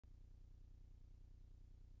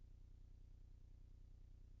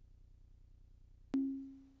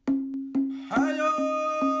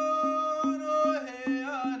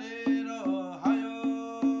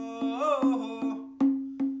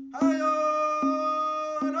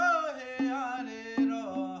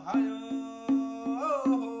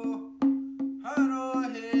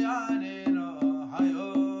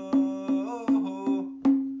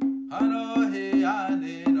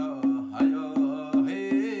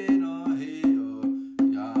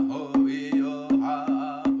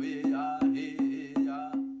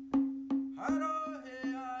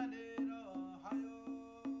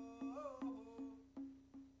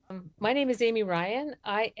My name is Amy Ryan.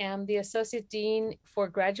 I am the Associate Dean for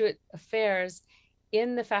Graduate Affairs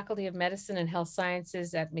in the Faculty of Medicine and Health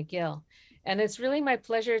Sciences at McGill. And it's really my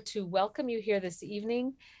pleasure to welcome you here this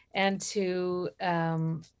evening and to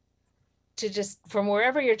just, from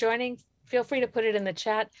wherever you're joining, feel free to put it in the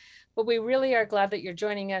chat. But we really are glad that you're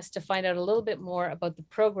joining us to find out a little bit more about the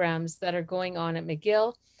programs that are going on at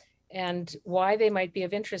McGill and why they might be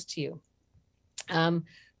of interest to you.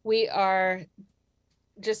 We are,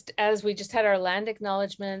 just as we just had our land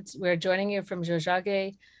acknowledgement, we're joining you from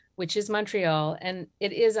Tiohtià:ke, which is Montreal, and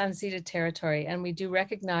it is unceded territory. And we do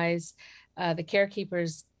recognize the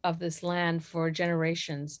carekeepers of this land for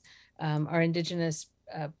generations, our Indigenous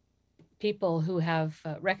people who have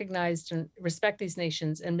recognized and respect these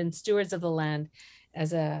nations and been stewards of the land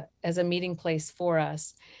as a meeting place for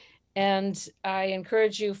us. And I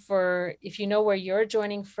encourage you, for if you know where you're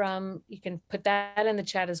joining from, you can put that in the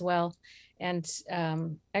chat as well. And I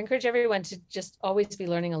encourage everyone to just always be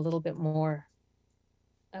learning a little bit more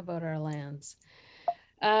about our lands.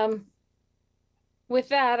 With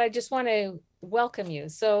that, I just want to welcome you.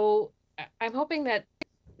 So I'm hoping that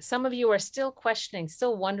some of you are still questioning,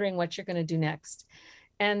 still wondering what you're going to do next,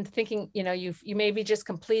 and thinking, you know, you may be just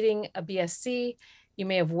completing a BSc, you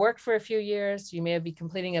may have worked for a few years, you may be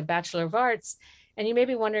completing a Bachelor of Arts, and you may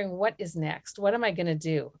be wondering, what is next? What am I going to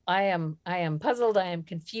do? I am puzzled, I am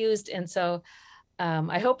confused. And so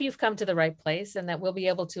I hope you've come to the right place and that we'll be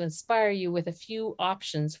able to inspire you with a few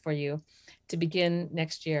options for you to begin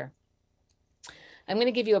next year. I'm going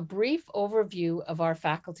to give you a brief overview of our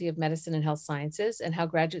Faculty of Medicine and Health Sciences and how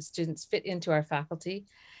graduate students fit into our faculty.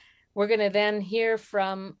 We're going to then hear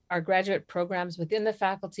from our graduate programs within the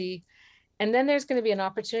faculty. And then there's going to be an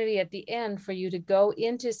opportunity at the end for you to go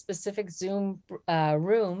into specific Zoom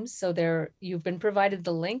rooms. So you've been provided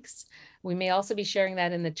the links. We may also be sharing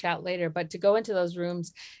that in the chat later, but to go into those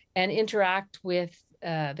rooms and interact with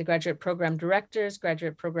the graduate program directors,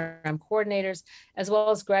 graduate program coordinators, as well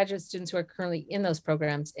as graduate students who are currently in those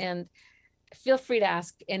programs. And feel free to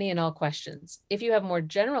ask any and all questions. If you have more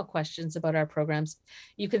general questions about our programs,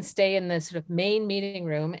 you can stay in the sort of main meeting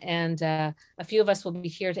room, and a few of us will be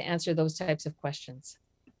here to answer those types of questions.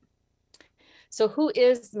 So who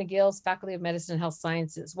is McGill's Faculty of Medicine and Health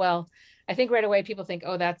Sciences? Well, I think right away people think,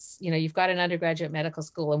 oh, that's, you know, you've got an undergraduate medical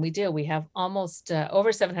school, and we do. We have almost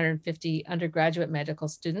over 750 undergraduate medical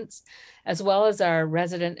students, as well as our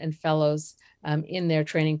resident and fellows in their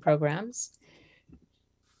training programs.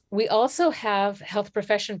 We also have health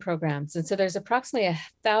profession programs. And so there's approximately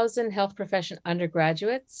 1,000 health profession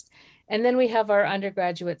undergraduates. And then we have our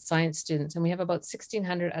undergraduate science students, and we have about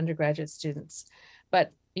 1,600 undergraduate students.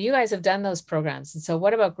 But you guys have done those programs. And so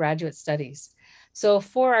what about graduate studies? So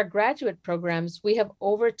for our graduate programs, we have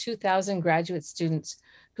over 2,000 graduate students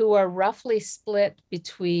who are roughly split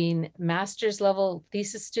between master's level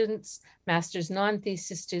thesis students, master's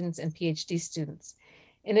non-thesis students, and PhD students.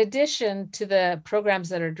 In addition to the programs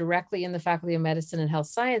that are directly in the Faculty of Medicine and Health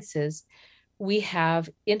Sciences, we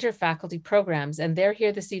have interfaculty programs, and they're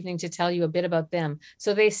here this evening to tell you a bit about them.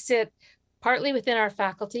 So they sit partly within our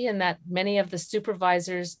faculty, and that many of the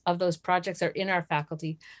supervisors of those projects are in our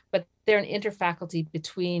faculty, but they're an interfaculty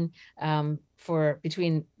between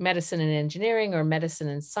medicine and engineering, or medicine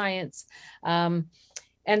and science.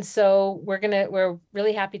 And so we're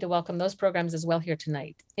really happy to welcome those programs as well here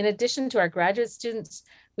tonight. In addition to our graduate students,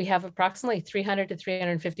 we have approximately 300 to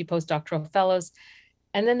 350 postdoctoral fellows,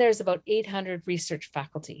 and then there's about 800 research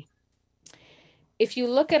faculty. If you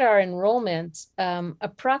look at our enrollment,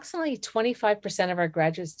 approximately 25% of our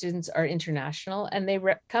graduate students are international, and they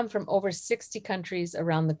come from over 60 countries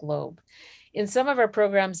around the globe. In some of our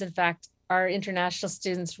programs, in fact, our international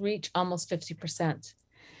students reach almost 50%.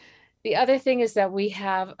 The other thing is that we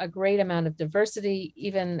have a great amount of diversity.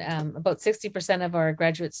 Even about 60% of our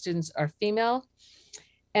graduate students are female.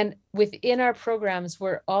 And within our programs,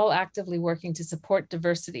 we're all actively working to support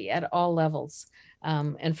diversity at all levels,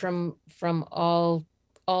 and from all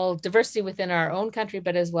diversity within our own country,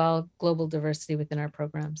 but as well global diversity within our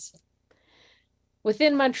programs.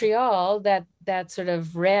 Within Montreal, that sort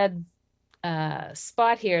of red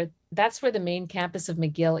spot here, that's where the main campus of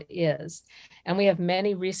McGill is. And we have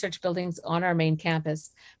many research buildings on our main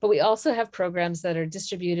campus, but we also have programs that are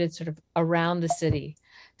distributed sort of around the city.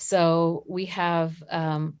 So we have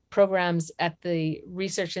programs at the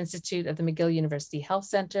Research Institute of the McGill University Health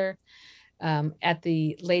Center, at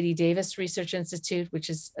the Lady Davis Research Institute, which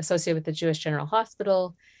is associated with the Jewish General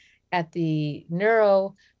Hospital, at the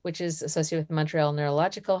Neuro, which is associated with the Montreal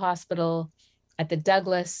Neurological Hospital, at the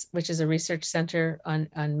Douglas, which is a research center on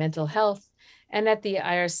mental health, and at the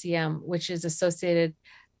IRCM, which is associated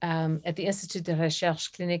at the Institut de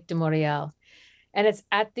Recherche Clinique de Montréal. And it's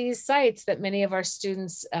at these sites that many of our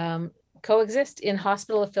students coexist in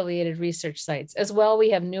hospital-affiliated research sites. As well,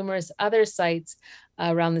 we have numerous other sites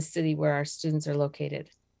around the city where our students are located.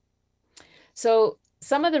 So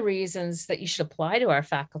some of the reasons that you should apply to our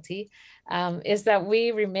faculty is that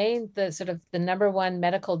we remain the sort of the #1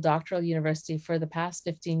 medical doctoral university for the past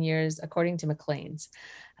 15 years, according to Maclean's.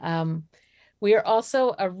 We are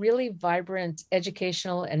also a really vibrant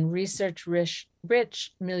educational and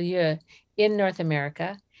research-rich milieu in North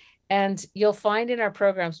America. And you'll find in our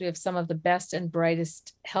programs, we have some of the best and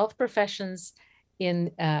brightest health professionals,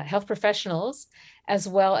 as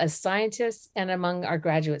well as scientists and among our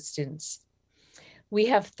graduate students. We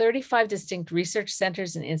have 35 distinct research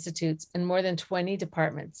centers and institutes and more than 20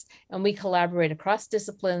 departments, and we collaborate across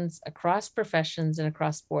disciplines, across professions, and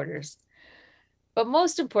across borders. But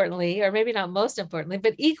most importantly, or maybe not most importantly,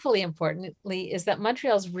 but equally importantly, is that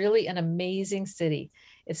Montreal is really an amazing city.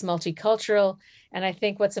 It's multicultural. And I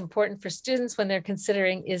think what's important for students when they're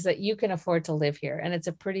considering is that you can afford to live here. And it's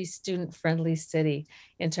a pretty student-friendly city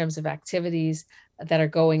in terms of activities that are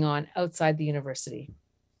going on outside the university.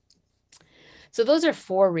 So those are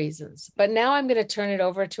 4 reasons. But now I'm going to turn it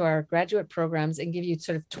over to our graduate programs and give you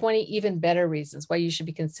sort of 20 even better reasons why you should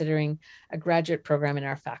be considering a graduate program in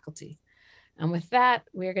our faculty. And with that,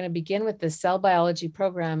 we're going to begin with the cell biology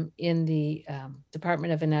program in the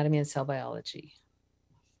Department of Anatomy and Cell Biology.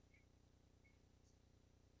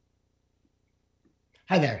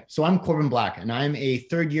 Hi there. So I'm Corbin Black, and I'm a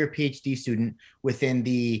 3rd-year PhD student within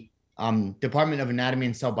the Department of Anatomy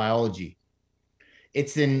and Cell Biology.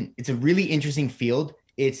 It's a really interesting field.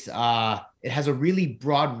 It has a really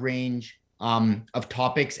broad range of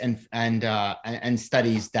topics and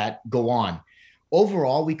studies that go on.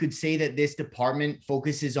 Overall, we could say that this department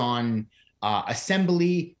focuses on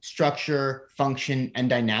assembly, structure, function, and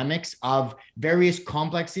dynamics of various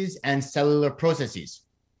complexes and cellular processes.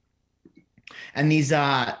 And these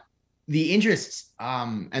the interests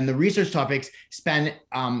and the research topics span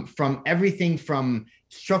from everything from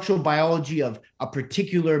structural biology of a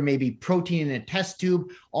particular maybe protein in a test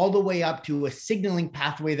tube, all the way up to a signaling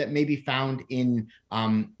pathway that may be found in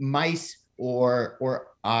mice or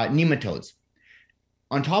nematodes.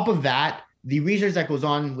 On top of that, the research that goes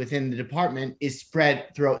on within the department is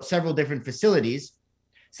spread throughout several different facilities,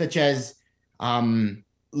 such as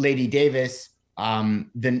Lady Davis,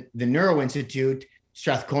 the Neuro Institute,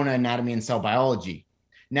 Strathcona Anatomy and Cell Biology.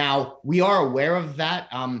 Now, we are aware of that.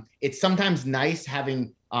 It's sometimes nice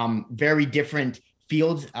having very different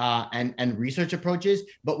fields and research approaches,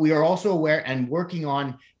 but we are also aware and working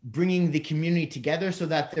on bringing the community together so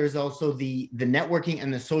that there's also the networking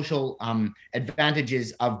and the social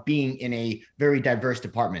advantages of being in a very diverse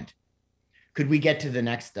department. Could we get to the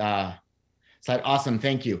next slide? Awesome,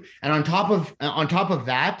 thank you. And on top of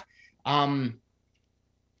that,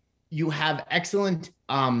 you have excellent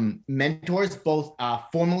mentors, both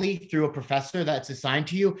formally through a professor that's assigned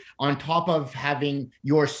to you, on top of having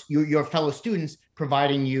your fellow students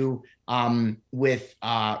providing you with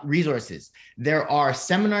resources. There are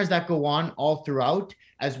seminars that go on all throughout,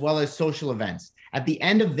 as well as social events. At the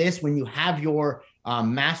end of this, when you have your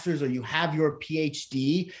master's or you have your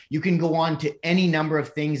PhD, you can go on to any number of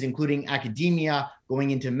things, including academia,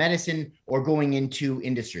 going into medicine, or going into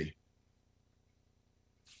industry.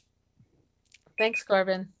 Thanks,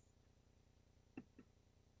 Corbin.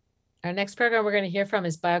 Our next program we're going to hear from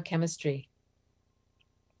is biochemistry.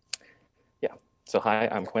 Yeah, so hi,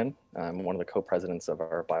 I'm Quinn. I'm one of the co-presidents of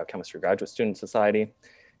our Biochemistry Graduate Student Society.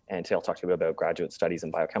 And today I'll talk to you about graduate studies in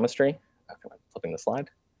biochemistry. Flipping the slide.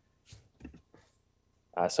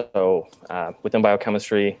 Within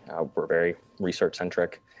biochemistry, we're very research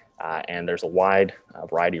centric, and there's a wide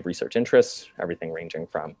variety of research interests, everything ranging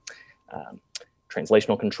from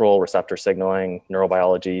translational control, receptor signaling,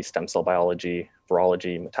 neurobiology, stem cell biology,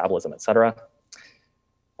 virology, metabolism, et cetera.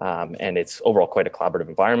 And it's overall quite a collaborative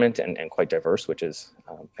environment and quite diverse, which is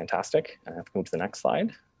fantastic. I have to move to the next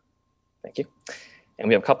slide. Thank you. And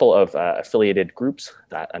we have a couple of affiliated groups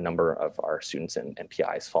that a number of our students and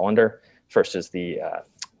PIs fall under. First is the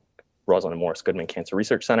Rosalind Morris Goodman Cancer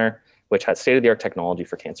Research Center, which has state-of-the-art technology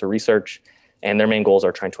for cancer research. And their main goals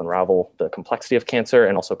are trying to unravel the complexity of cancer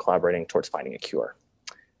and also collaborating towards finding a cure.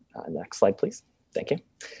 Next slide, please. Thank you.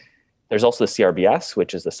 There's also the CRBS,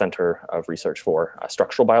 which is the Center of Research for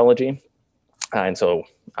Structural Biology.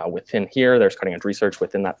 Within here, there's cutting-edge research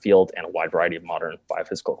within that field, and a wide variety of modern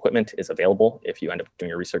biophysical equipment is available if you end up doing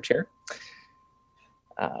your research here.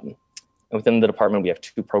 Within the department, we have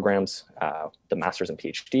 2 programs, the master's and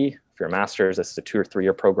PhD. For your master's, this is a 2- or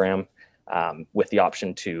 3-year program with the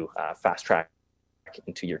option to fast track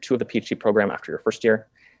into year 2 of the PhD program after your first year.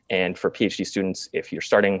 And for PhD students, if you're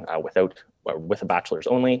starting with a bachelor's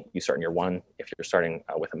only, you start in year 1. If you're starting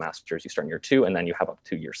with a master's, you start in year 2, and then you have up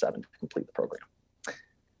to year 7 to complete the program.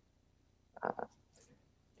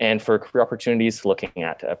 And for career opportunities, looking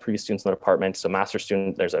at previous students in the department, so master's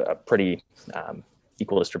student, there's a pretty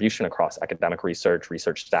equal distribution across academic research,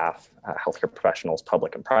 research staff, healthcare professionals,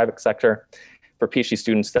 public and private sector. For PhD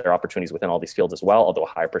students, there are opportunities within all these fields as well, although a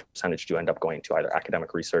higher percentage do end up going to either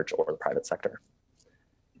academic research or the private sector.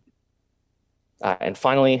 And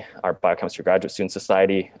finally, our Biochemistry Graduate Student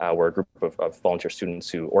Society, we're a group of volunteer students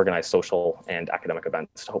who organize social and academic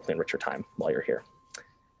events to hopefully enrich your time while you're here.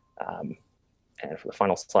 And for the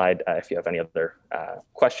final slide, if you have any other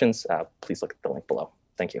questions, please look at the link below.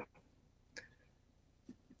 Thank you.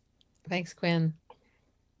 Thanks, Quinn.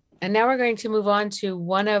 And now we're going to move on to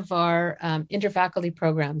one of our interfaculty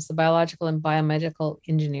programs, the Biological and Biomedical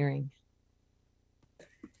Engineering.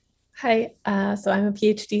 Hi, so I'm a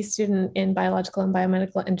PhD student in Biological and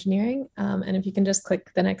Biomedical Engineering. And if you can just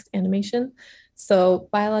click the next animation. So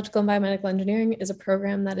Biological and Biomedical Engineering is a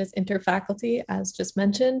program that is interfaculty, as just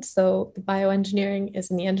mentioned. So the bioengineering is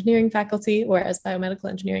in the engineering faculty, whereas biomedical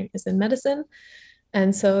engineering is in medicine.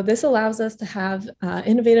 And so this allows us to have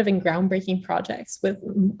innovative and groundbreaking projects with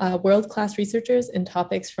world-class researchers in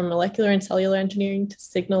topics from molecular and cellular engineering to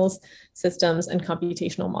signals, systems, and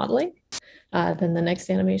computational modeling. Then the next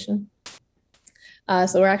animation.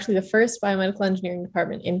 So we're actually the first biomedical engineering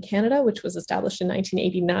department in Canada, which was established in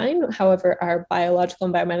 1989. However, our biological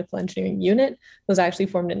and biomedical engineering unit was actually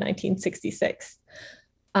formed in 1966.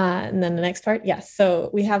 And then the next part, yes. So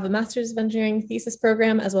we have a Master's of Engineering thesis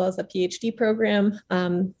program as well as a PhD program.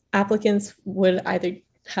 Applicants would either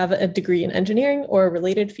have a degree in engineering or a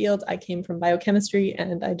related field. I came from biochemistry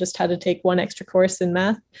and I just had to take one extra course in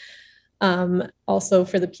math. Also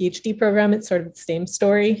for the PhD program, it's sort of the same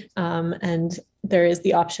story. And there is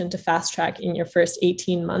the option to fast track in your first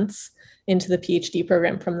 18 months into the PhD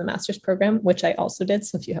program from the master's program, which I also did.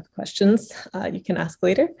 So if you have questions, you can ask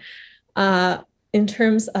later. In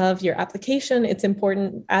terms of your application, it's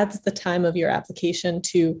important at the time of your application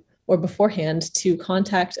or beforehand to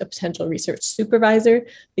contact a potential research supervisor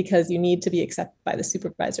because you need to be accepted by the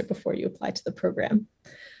supervisor before you apply to the program.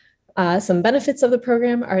 Some benefits of the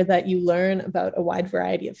program are that you learn about a wide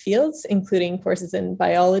variety of fields, including courses in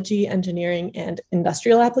biology, engineering, and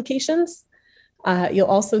industrial applications. You'll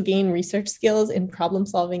also gain research skills in problem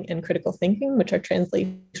solving and critical thinking, which are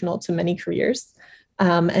translational to many careers.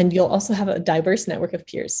 And you'll also have a diverse network of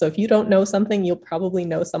peers. So if you don't know something, you'll probably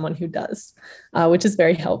know someone who does, which is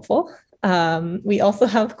very helpful. We also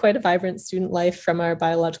have quite a vibrant student life from our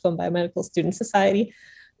Biological and Biomedical Student Society.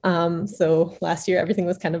 So last year, everything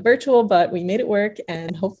was kind of virtual, but we made it work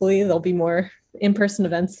and hopefully there'll be more in-person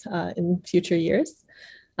events in future years.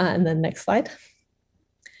 And then next slide.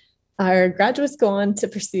 Our graduates go on to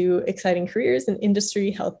pursue exciting careers in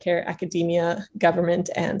industry, healthcare, academia, government,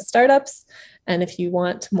 and startups. And if you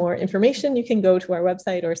want more information, you can go to our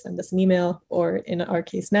website or send us an email, or in our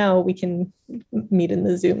case now, we can meet in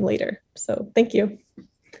the Zoom later. So thank you.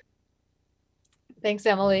 Thanks,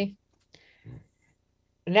 Emily.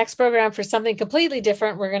 The next program, for something completely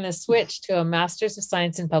different, we're going to switch to a Master's of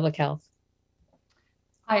Science in Public Health.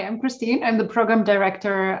 Hi, I'm Christine. I'm the program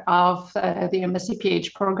director of the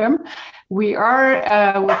MSc-PH program. We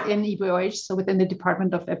are within EBOH, so within the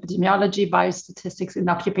Department of Epidemiology, Biostatistics, and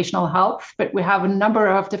Occupational Health, but we have a number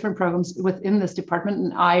of different programs within this department,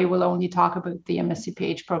 and I will only talk about the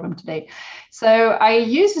MSc-PH program today. So I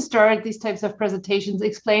used to start these types of presentations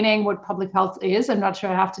explaining what public health is. I'm not sure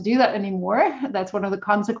I have to do that anymore. That's one of the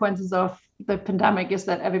consequences of the pandemic, is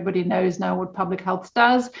that everybody knows now what public health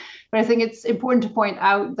does. But I think it's important to point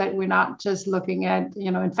out that we're not just looking at,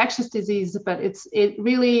 infectious diseases, but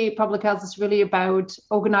public health is really about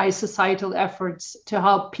organized societal efforts to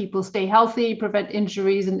help people stay healthy, prevent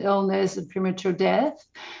injuries and illness and premature death,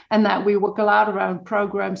 and that we work a lot around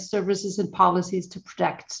programs, services, and policies to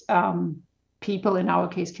protect people, in our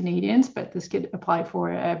case, Canadians, but this could apply for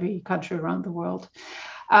every country around the world.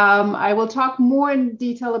 I will talk more in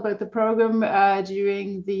detail about the program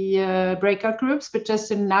during the breakout groups, but just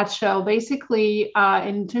in a nutshell, basically,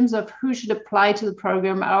 in terms of who should apply to the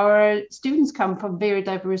program, our students come from very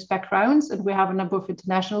diverse backgrounds, and we have a number of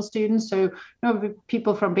international students. So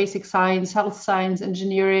people from basic science, health science,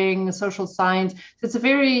 engineering, social science. So it's a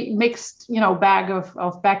very mixed, bag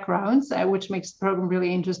of backgrounds, which makes the program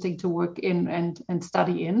really interesting to work in and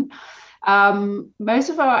study in. Most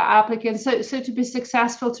of our applicants, so to be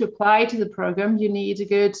successful to apply to the program, you need a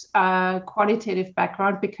good qualitative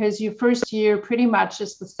background, because your first year pretty much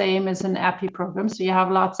is the same as an API program. So you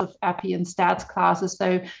have lots of API and stats classes.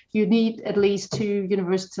 So you need at least 2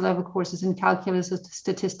 university level courses in calculus and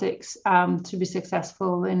statistics to be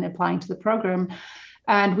successful in applying to the program.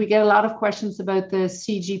 And we get a lot of questions about the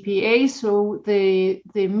CGPA. So the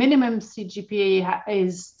minimum CGPA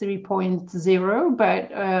is 3.0,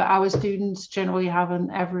 but our students generally have an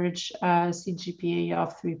average CGPA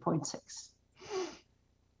of 3.6.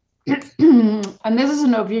 And this is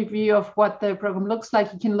an overview of what the program looks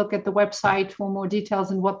like. You can look at the website for more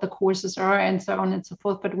details on what the courses are and so on and so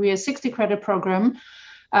forth. But we're a 60 credit program.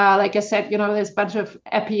 Like I said, you know, there's a bunch of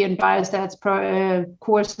EPI and biostats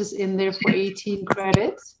courses in there for 18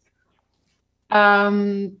 credits.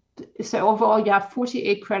 So overall, you have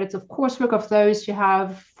 48 credits of coursework. Of those, you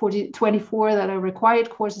have 24 that are required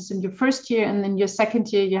courses in your first year, and then your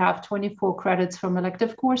second year, you have 24 credits from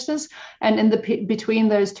elective courses. And in the between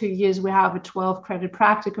those 2 years, we have a 12 credit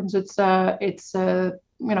practicum. So it's a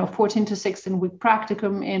 14 to 16 week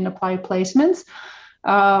practicum in applied placements.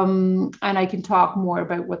 And I can talk more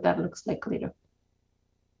about what that looks like later.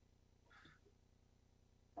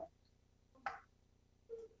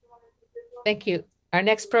 Thank you. Our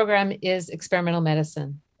next program is experimental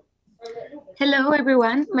medicine. Hello,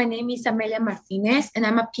 everyone. My name is Amelia Martinez, and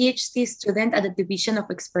I'm a PhD student at the Division of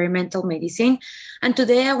Experimental Medicine. And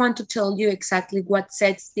today I want to tell you exactly what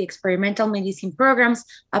sets the experimental medicine programs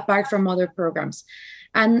apart from other programs.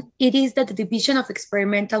 And it is that the Division of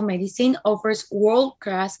Experimental Medicine offers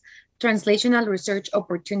world-class translational research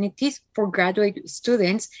opportunities for graduate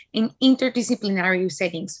students in interdisciplinary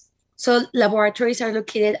settings. So laboratories are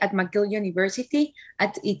located at McGill University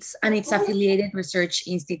and its affiliated research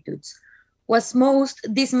institutes. What's most,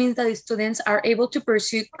 this means that the students are able to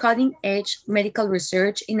pursue cutting-edge medical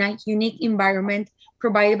research in a unique environment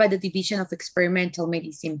provided by the Division of Experimental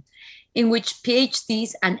Medicine, in which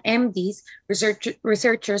PhDs and MDs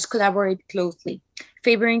researchers collaborate closely,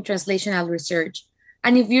 favoring translational research.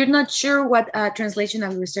 And if you're not sure what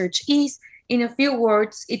translational research is, in a few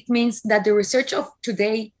words, it means that the research of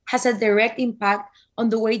today has a direct impact on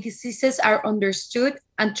the way diseases are understood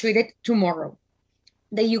and treated tomorrow.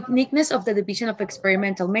 The uniqueness of the Division of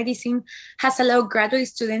Experimental Medicine has allowed graduate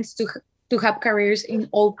students to have careers in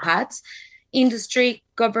all paths: industry,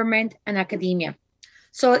 government, and academia.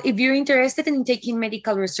 So if you're interested in taking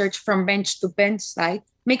medical research from bench to bedside,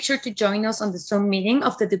 make sure to join us on the Zoom meeting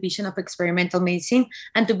of the Division of Experimental Medicine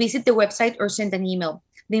and to visit the website or send an email.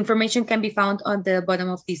 The information can be found on the bottom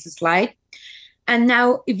of this slide. And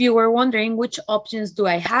now, if you were wondering which options do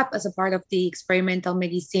I have as a part of the Experimental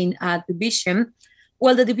Medicine division,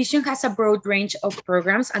 well, the division has a broad range of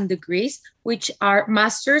programs and degrees, which are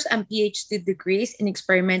master's and PhD degrees in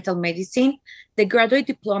experimental medicine, the graduate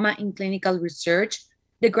diploma in clinical research,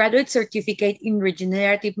 the graduate certificate in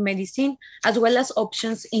regenerative medicine, as well as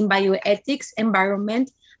options in bioethics, environment,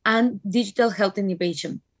 and digital health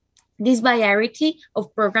innovation. This variety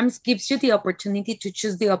of programs gives you the opportunity to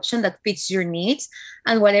choose the option that fits your needs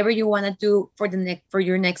and whatever you want to do for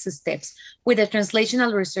your next steps, with a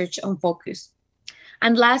translational research on focus.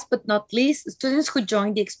 And last but not least, students who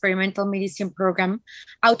join the Experimental Medicine program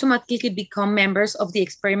automatically become members of the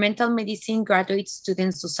Experimental Medicine Graduate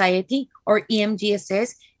Student Society, or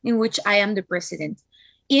EMGSS, in which I am the president.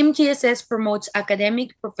 EMGSS promotes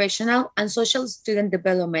academic, professional, and social student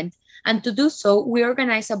development. And to do so, we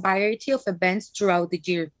organize a variety of events throughout the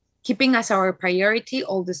year, keeping as our priority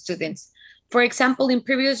all the students. For example, in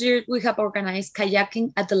previous years, we have organized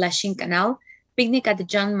kayaking at the Lachine Canal, picnic at the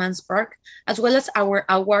John Manns Park, as well as our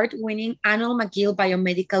award-winning annual McGill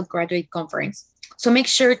Biomedical Graduate Conference. So make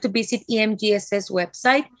sure to visit EMGSS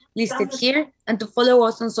website listed here and to follow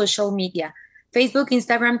us on social media, Facebook,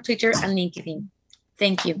 Instagram, Twitter, and LinkedIn.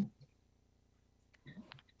 Thank you.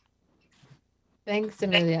 Thanks,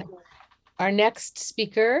 Amelia. Our next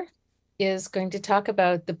speaker is going to talk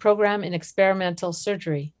about the program in experimental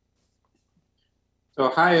surgery. So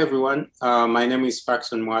hi, everyone. My name is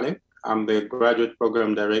Paxson Mwale. I'm the Graduate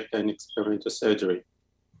Program Director in Experimental Surgery.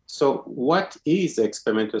 So what is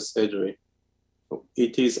experimental surgery?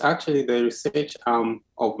 It is actually the research arm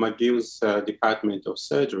of McGill's Department of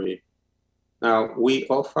Surgery. Now, we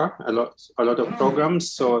offer a lot of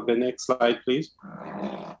programs. So the next slide, please.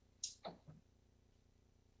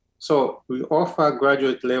 So we offer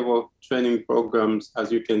graduate level training programs,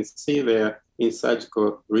 as you can see there, in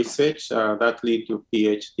surgical research that lead to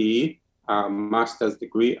PhD, master's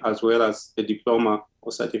degree, as well as a diploma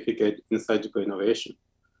or certificate in surgical innovation.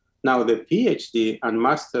 Now, the PhD and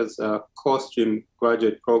master's core stream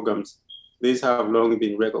graduate programs these have long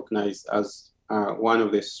been recognized as one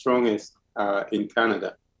of the strongest in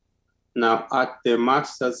Canada. Now, at the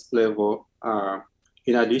master's level,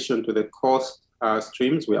 in addition to the course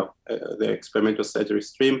streams, we have the experimental surgery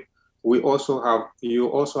stream. You also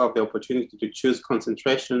have the opportunity to choose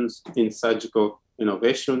concentrations in surgical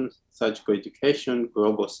innovation, surgical education,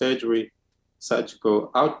 global surgery,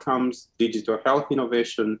 surgical outcomes, digital health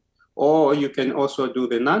innovation, or you can also do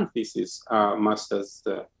the non-thesis master's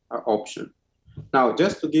option. Now,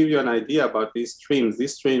 just to give you an idea about these streams,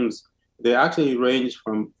 they actually range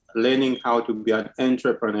from learning how to be an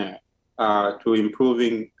entrepreneur to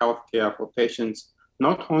improving healthcare for patients,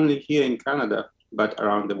 not only here in Canada, but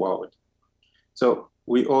around the world. So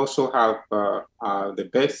we also have the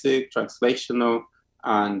basic, translational,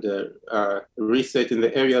 and research in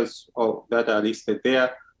the areas that are listed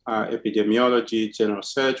there, epidemiology, general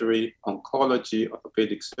surgery, oncology,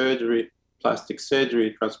 orthopedic surgery, plastic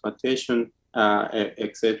surgery, transplantation,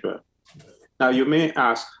 etc. Now you may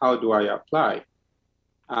ask, how do I apply?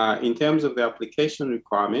 In terms of the application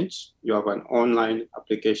requirements, you have an online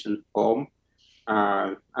application form,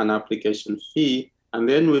 an application fee, and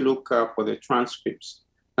then we look for the transcripts.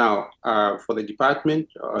 Now, for the department,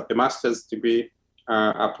 the master's degree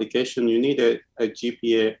application, you need a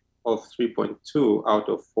GPA of 3.2 out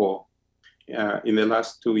of 4 in the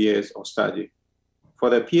last 2 years of study. For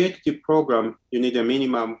the PhD program, you need a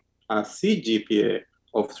minimum CGPA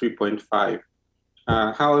of 3.5.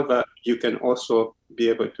 However, you can also be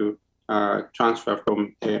able to transfer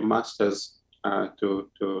from a master's to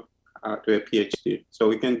a PhD. So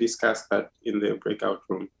we can discuss that in the breakout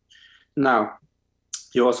room. Now,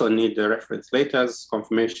 you also need the reference letters,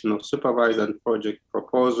 confirmation of supervisor and project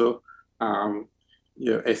proposal, a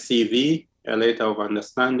CV, a letter of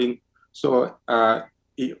understanding. So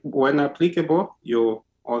when applicable, you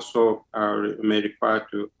also may require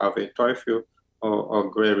to have a TOEFL or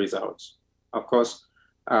GRE results. Of course,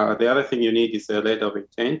 the other thing you need is a letter of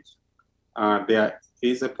intent. There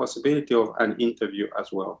is a possibility of an interview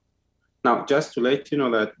as well. Now, just to let you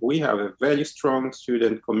know that we have a very strong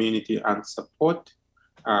student community and support.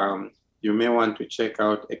 You may want to check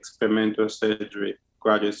out Experimental Surgery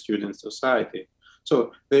Graduate Student Society.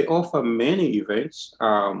 So they offer many events,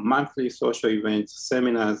 monthly social events,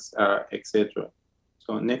 seminars, etc.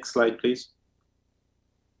 So next slide, please.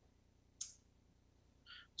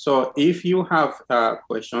 So if you have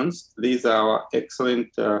questions, these are our excellent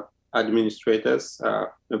administrators.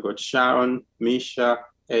 We've got Sharon, Misha,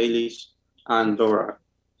 Eilish, and Laura.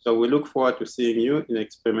 So we look forward to seeing you in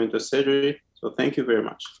experimental surgery. So thank you very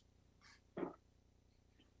much.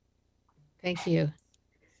 Thank you.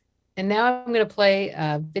 And now I'm going to play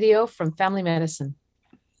a video from Family Medicine.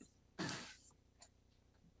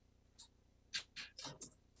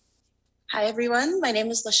 Hi, everyone. My name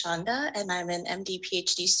is Lashonda, and I'm an MD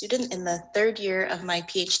PhD student in the 3rd year of my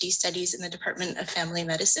PhD studies in the Department of Family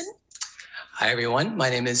Medicine. Hi, everyone. My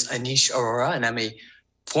name is Anish Arora, and I'm a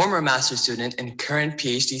former master's student and current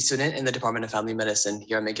PhD student in the Department of Family Medicine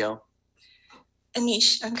here at McGill.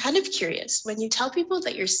 Anish, I'm kind of curious. When you tell people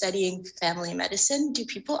that you're studying family medicine, do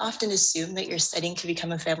people often assume that you're studying to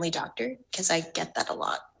become a family doctor? Because I get that a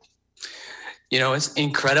lot. You know, it's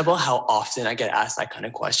incredible how often I get asked that kind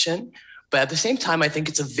of question. But at the same time, I think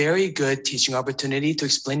it's a very good teaching opportunity to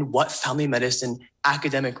explain what family medicine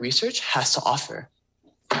academic research has to offer.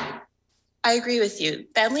 I agree with you.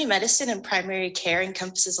 Family medicine and primary care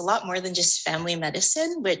encompasses a lot more than just family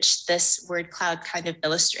medicine, which this word cloud kind of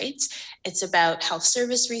illustrates. It's about health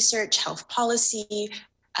service research, health policy,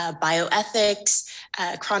 bioethics,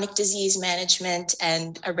 chronic disease management,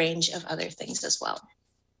 and a range of other things as well.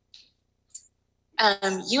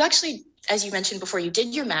 You actually, as you mentioned before, you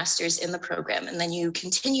did your master's in the program, and then you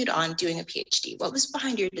continued on doing a PhD. What was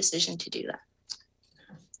behind your decision to do that?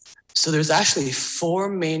 So there's actually 4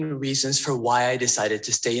 main reasons for why I decided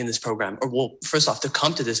to stay in this program, or well, first off, to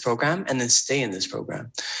come to this program and then stay in this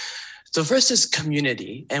program. So first is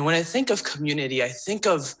community. And when I think of community, I think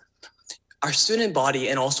of our student body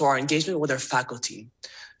and also our engagement with our faculty.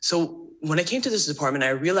 So when I came to this department, I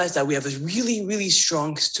realized that we have a really, really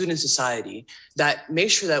strong student society that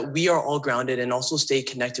makes sure that we are all grounded and also stay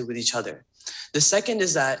connected with each other. The second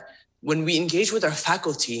is that when we engage with our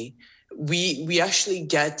faculty, we actually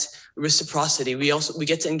get reciprocity. We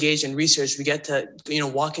get to engage in research. We get to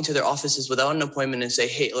walk into their offices without an appointment and say,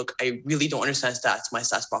 hey, look, I really don't understand stats. My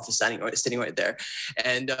stats prof is sitting right there.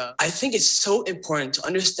 And I think it's so important to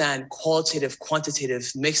understand qualitative,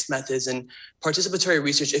 quantitative, mixed methods and participatory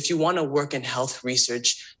research if you want to work in health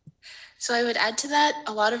research. So I would add to that,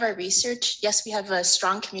 a lot of our research, yes, we have a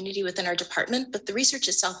strong community within our department, but the research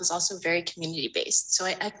itself is also very community-based. So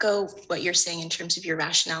I echo what you're saying in terms of your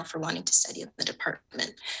rationale for wanting to study in the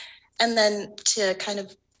department. And then to kind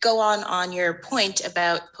of go on your point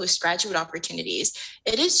about postgraduate opportunities,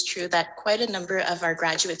 it is true that quite a number of our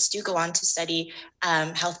graduates do go on to study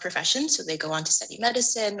health professions. So they go on to study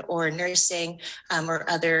medicine or nursing or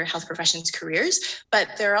other health professions careers.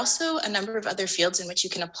 But there are also a number of other fields in which you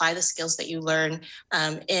can apply the skills that you learn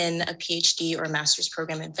in a PhD or master's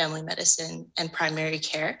program in family medicine and primary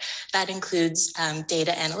care. That includes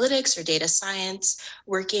data analytics or data science,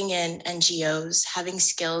 working in NGOs, having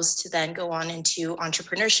skills to then go on into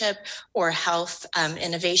entrepreneurship or health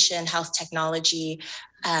innovation, health technology,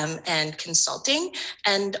 and consulting.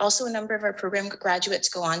 And also a number of our program graduates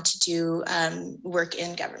go on to do work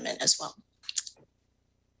in government as well.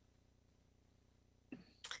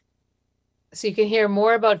 So you can hear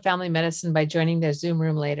more about family medicine by joining their Zoom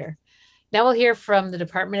room later. Now we'll hear from the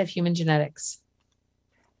Department of Human Genetics.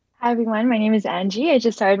 Hi, everyone. My name is Angie. I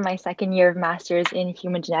just started my second year of Master's in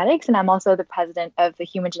Human Genetics, and I'm also the president of the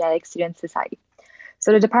Human Genetics Student Society.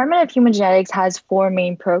 So the Department of Human Genetics has 4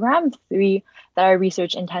 main programs, 3 that are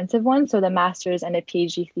research intensive ones, so the master's and a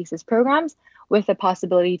PhD thesis programs, with the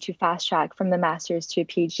possibility to fast track from the master's to a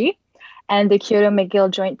PhD, and the Kyoto McGill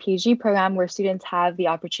Joint PhD program, where students have the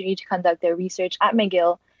opportunity to conduct their research at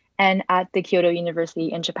McGill and at the Kyoto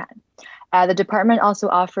University in Japan. The department also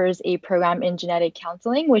offers a program in genetic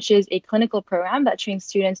counseling, which is a clinical program that trains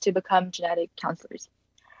students to become genetic counselors.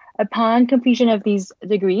 Upon completion of these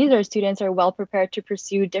degrees, our students are well prepared to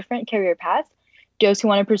pursue different career paths. Those who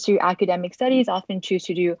want to pursue academic studies often choose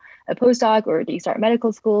to do a postdoc or they start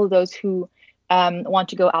medical school. Those who want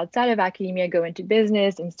to go outside of academia go into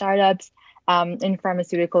business and startups in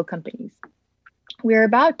pharmaceutical companies. We're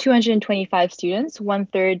about 225 students,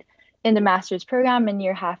 1/3 in the master's program and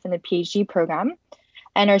near half in the PhD program.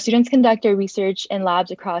 And our students conduct their research in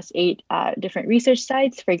labs across 8 different research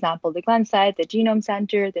sites, for example, the Glenn site, the Genome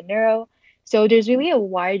Center, the Neuro. So there's really a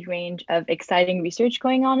wide range of exciting research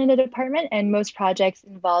going on in the department, and most projects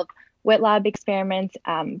involve wet lab experiments,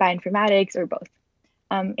 bioinformatics, or both.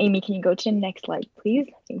 Amy, can you go to the next slide, please?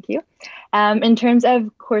 Thank you. In terms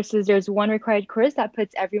of courses, there's 1 required course that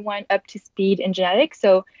puts everyone up to speed in genetics.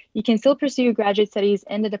 So you can still pursue graduate studies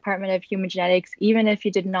in the Department of Human Genetics, even if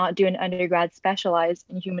you did not do an undergrad specialized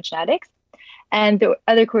in human genetics. And the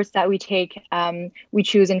other course that we take, we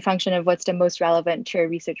choose in function of what's the most relevant to our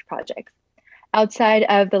research projects. Outside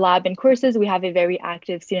of the lab and courses, we have a very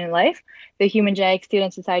active student life. The Human Genetics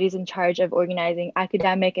Student Society is in charge of organizing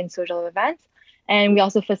academic and social events. And we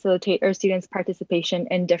also facilitate our students' participation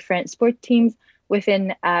in different sport teams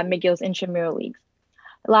within McGill's intramural leagues.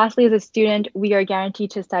 Lastly, as a student, we are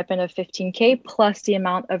guaranteed a stipend of $15K plus the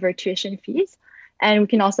amount of our tuition fees. And we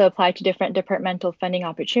can also apply to different departmental funding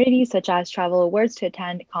opportunities, such as travel awards to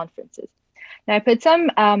attend conferences. Now, I put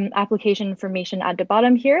some application information at the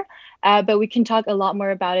bottom here, but we can talk a lot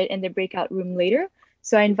more about it in the breakout room later.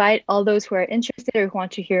 So I invite all those who are interested or who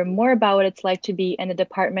want to hear more about what it's like to be in the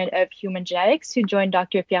Department of Human Genetics to join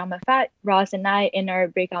Dr. Pierre Moffat, Ross, and I in our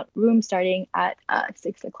breakout room starting at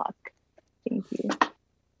 6 o'clock. Thank you.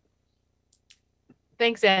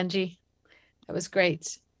 Thanks, Angie. That was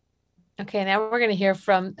great. Okay, now we're going to hear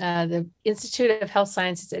from the Institute of Health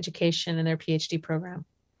Sciences Education and their PhD program.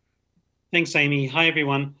 Thanks, Amy. Hi,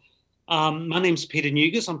 everyone. My name's Peter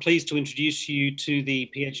Nugas. I'm pleased to introduce you to the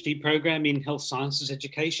PhD program in Health Sciences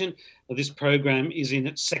Education. This program is in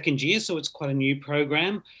its 2nd year, so it's quite a new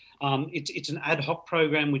program. It's an ad hoc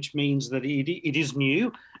program, which means that it is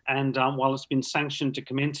new. And while it's been sanctioned to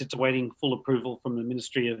commence, it's awaiting full approval from the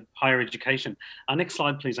Ministry of Higher Education. Next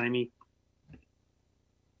slide, please, Amy.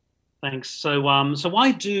 Thanks. So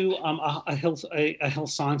why do a health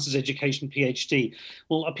sciences education PhD?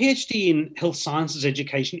 Well, a PhD in health sciences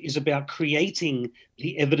education is about creating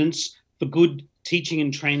the evidence for good teaching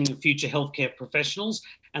and training of future healthcare professionals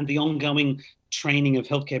and the ongoing training of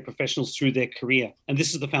healthcare professionals through their career. And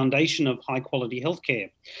this is the foundation of high quality healthcare.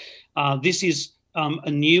 This is a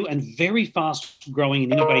new and very fast growing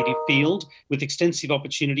and innovative field with extensive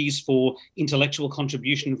opportunities for intellectual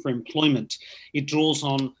contribution for employment. It draws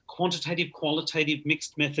on quantitative, qualitative,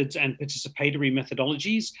 mixed methods and participatory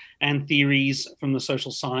methodologies and theories from the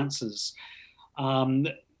social sciences.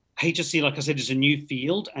 HSC, like I said, is a new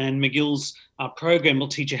field, and McGill's program will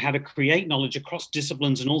teach you how to create knowledge across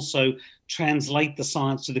disciplines and also translate the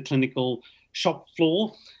science to the clinical shop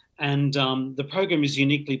floor. And the program is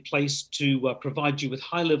uniquely placed to provide you with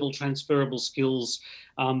high-level transferable skills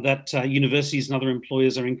that universities and other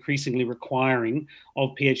employers are increasingly requiring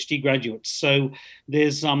of PhD graduates. So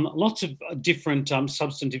there's lots of different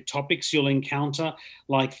substantive topics you'll encounter,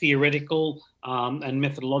 like theoretical and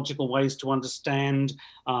methodological ways to understand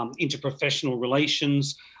interprofessional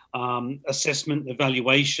relations, assessment,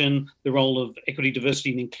 evaluation, the role of equity,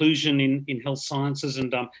 diversity, and inclusion in health sciences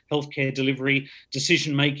and healthcare delivery,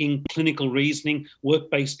 decision-making, clinical reasoning,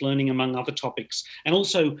 work-based learning, among other topics. And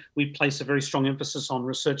also, we place a very strong emphasis on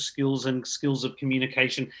research skills and skills of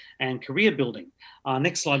communication and career building.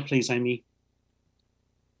 Next slide, please, Amy.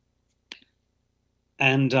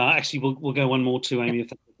 And actually, we'll go one more too, Amy.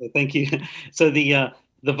 Thank you. So the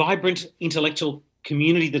vibrant intellectual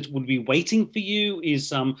community that would be waiting for you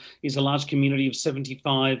is a large community of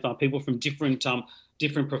 75 people from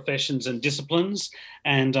different professions and disciplines,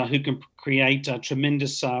 and who can create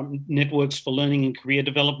tremendous networks for learning and career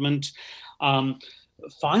development.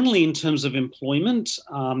 Finally, in terms of employment,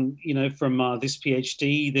 you know, from this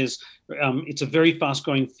PhD, it's a very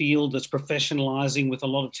fast-growing field that's professionalizing with a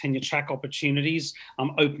lot of tenure track opportunities,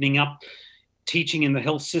 opening up. Teaching in the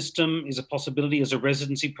health system is a possibility as a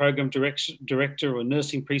residency program director or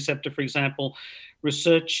nursing preceptor, for example.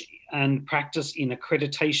 Research and practice in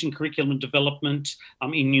accreditation, curriculum development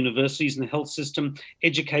in universities and the health system,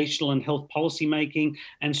 educational and health policy making,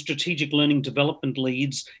 and strategic learning development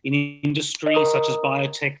leads in industries such as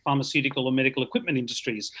biotech, pharmaceutical, or medical equipment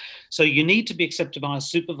industries. So you need to be accepted by a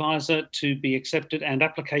supervisor to be accepted, and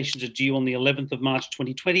applications are due on the 11th of March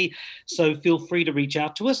 2020. So feel free to reach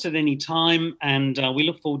out to us at any time, and we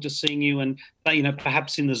look forward to seeing you and, you know,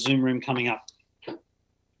 perhaps in the Zoom room coming up.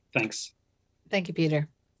 Thanks. Thank you, Peter.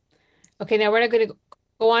 Okay, now we're going to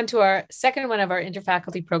go on to our second one of our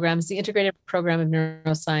interfaculty programs, the Integrated Program of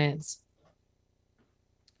Neuroscience.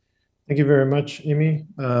 Thank you very much, Amy.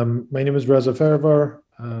 My name is Reza Farivar,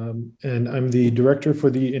 and I'm the director for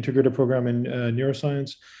the Integrated Program in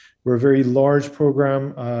Neuroscience. We're a very large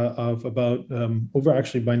program of about over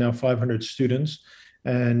actually by now 500 students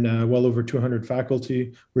and well over 200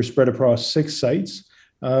 faculty. We're spread across 6 sites.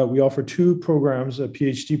 We offer 2 programs, a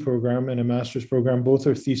PhD program and a master's program. Both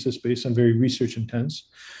are thesis-based and very research intense.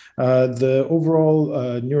 The overall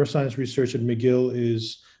neuroscience research at McGill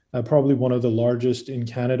is probably one of the largest in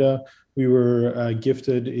Canada. We were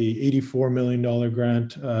gifted a $84 million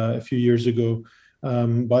grant a few years ago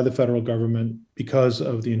by the federal government because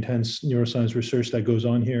of the intense neuroscience research that goes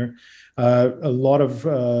on here. A lot of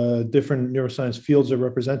different neuroscience fields are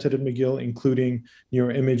represented at McGill, including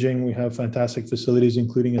neuroimaging. We have fantastic facilities,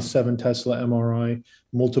 including a 7 Tesla MRI,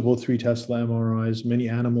 multiple 3 Tesla MRIs, many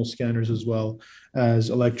animal scanners, as well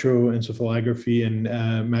as electroencephalography and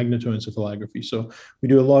magnetoencephalography. So we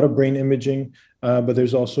do a lot of brain imaging, but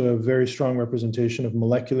there's also a very strong representation of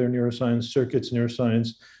molecular neuroscience, circuits neuroscience,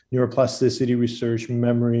 neuroplasticity research,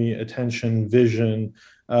 memory, attention, vision,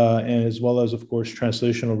 as well as, of course,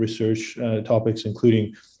 translational research topics,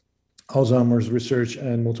 including Alzheimer's research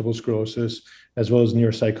and multiple sclerosis, as well as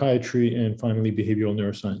neuropsychiatry, and finally, behavioral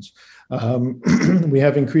neuroscience. We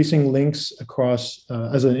have increasing links across,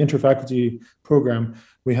 as an interfaculty program,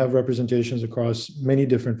 we have representations across many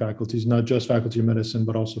different faculties, not just Faculty of Medicine,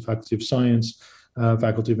 but also Faculty of Science,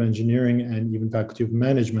 Faculty of Engineering, and even Faculty of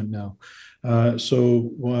Management now.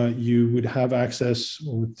 So you would have access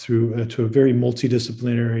through to a very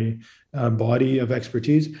multidisciplinary body of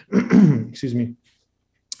expertise. Excuse me.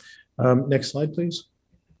 Next slide, please.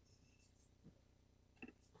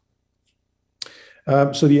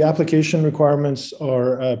 So the application requirements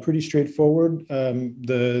are pretty straightforward.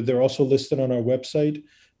 They're also listed on our website.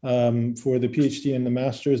 For the PhD and the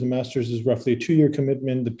master's is roughly a 2-year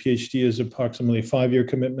commitment. The PhD is approximately a 5-year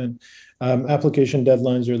commitment. Application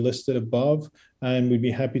deadlines are listed above, and we'd be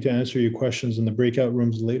happy to answer your questions in the breakout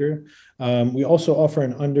rooms later. We also offer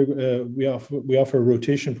we offer a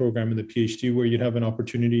rotation program in the PhD where you'd have an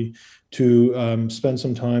opportunity to spend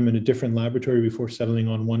some time in a different laboratory before settling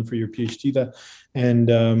on one for your PhD.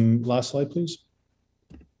 Last slide, please.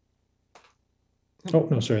 Oh,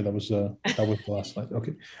 no, sorry, that was the last slide.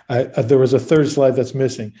 Okay, there was a 3rd slide that's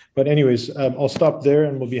missing. But anyways, I'll stop there,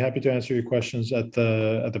 and we'll be happy to answer your questions at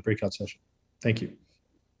the breakout session. Thank you.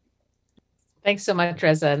 Thanks so much,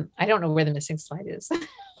 Reza. I don't know where the missing slide is.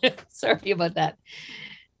 Sorry about that.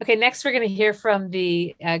 Okay, next we're going to hear from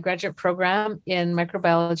the graduate program in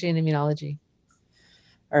microbiology and immunology.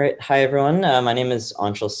 All right. Hi, everyone. My name is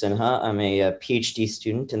Anshul Sinha. I'm a PhD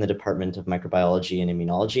student in the Department of Microbiology and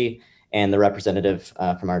Immunology, and the representative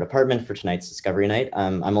from our department for tonight's Discovery Night.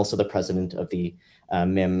 I'm also the president of the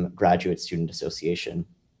MIM Graduate Student Association.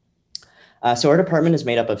 So our department is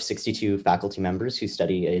made up of 62 faculty members who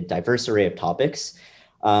study a diverse array of topics.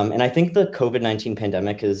 And I think the COVID-19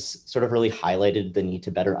 pandemic has sort of really highlighted the need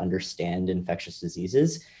to better understand infectious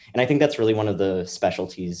diseases. And I think that's really one of the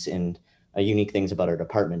specialties and unique things about our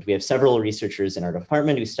department. We have several researchers in our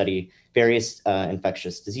department who study various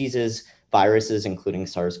infectious diseases, viruses, including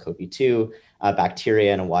SARS-CoV-2,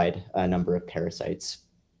 bacteria, and a wide number of parasites.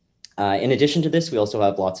 In addition to this, we also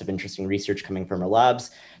have lots of interesting research coming from our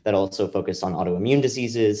labs that also focus on autoimmune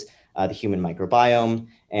diseases, the human microbiome,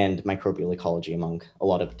 and microbial ecology, among a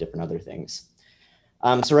lot of different other things.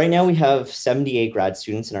 So right now we have 78 grad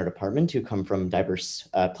students in our department who come from diverse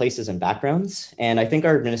places and backgrounds. And I think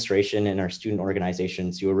our administration and our student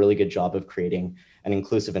organizations do a really good job of creating an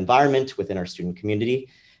inclusive environment within our student community.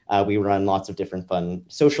 We run lots of different fun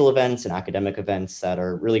social events and academic events that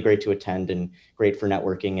are really great to attend and great for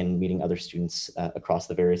networking and meeting other students across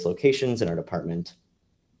the various locations in our department.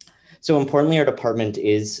 So importantly, our department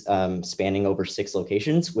is spanning over 6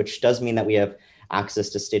 locations, which does mean that we have access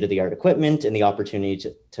to state-of-the-art equipment and the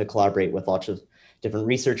opportunity to collaborate with lots of different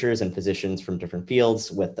researchers and physicians from different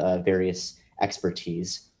fields with various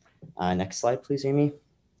expertise. Next slide, please, Amy.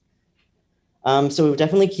 So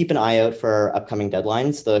definitely keep an eye out for our upcoming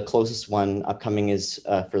deadlines. The closest one upcoming is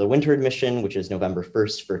for the winter admission, which is November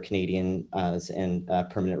 1st for Canadian and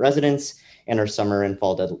permanent residents, and our summer and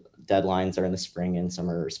fall deadlines are in the spring and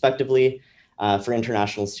summer respectively. For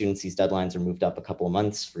international students, these deadlines are moved up a couple of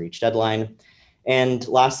months for each deadline. And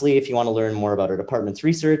lastly, if you want to learn more about our department's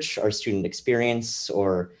research, our student experience,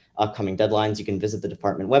 or upcoming deadlines, you can visit the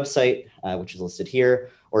department website, which is listed here,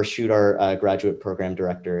 or shoot our graduate program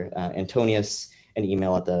director, Antonius, an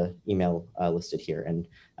email at the email listed here, and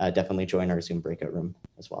definitely join our Zoom breakout room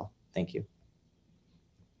as well. Thank you.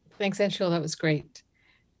 Thanks, Anshul. That was great.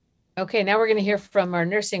 Okay, now we're going to hear from our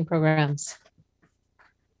nursing programs.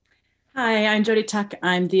 Hi, I'm Jody Tuck.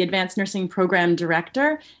 I'm the Advanced Nursing Program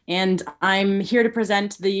Director, and I'm here to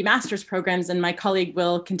present the master's programs, and my colleague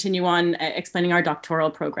will continue on explaining our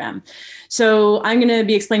doctoral program. So I'm going to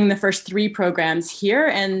be explaining the first 3 programs here,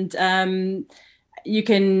 and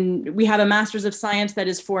we have a Master's of Science that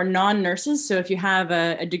is for non-nurses. So if you have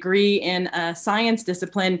a degree in a science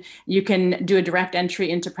discipline, you can do a direct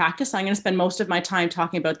entry into practice. I'm going to spend most of my time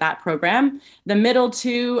talking about that program. The middle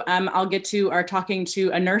 2 I'll get to are talking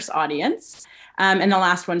to a nurse audience. And the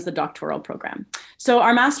last one's the doctoral program. So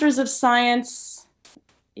our Master's of Science,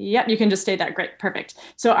 yep, you can just state that. Great, perfect.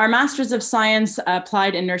 So our Master's of Science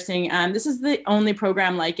applied in nursing, this is the only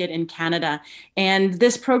program like it in Canada. And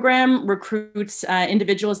this program recruits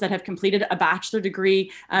individuals that have completed a bachelor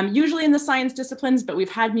degree, usually in the science disciplines, but we've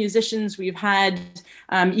had musicians, we've had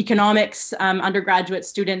economics undergraduate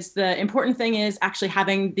students. The important thing is actually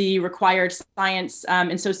having the required science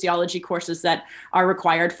and sociology courses that are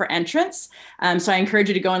required for entrance. So I encourage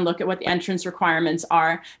you to go and look at what the entrance requirements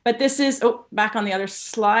are. But this is, oh, back on the other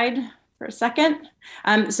slide for a second.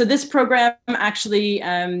 So this program actually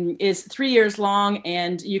is 3 years long,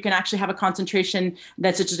 and you can actually have a concentration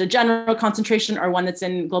that's just a general concentration or one that's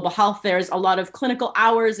in global health. There's a lot of clinical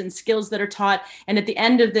hours and skills that are taught. And at the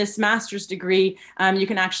end of this master's degree, you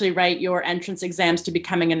can actually write your entrance exams to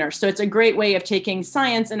becoming a nurse. So it's a great way of taking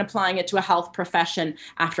science and applying it to a health profession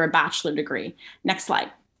after a bachelor degree. Next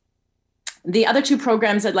slide. The other 2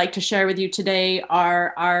 programs I'd like to share with you today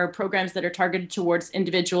are programs that are targeted towards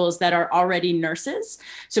individuals that are already nurses.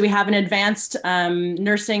 So we have an advanced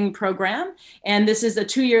nursing program, and this is a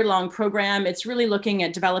 2-year-long program. It's really looking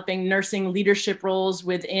at developing nursing leadership roles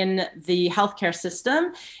within the healthcare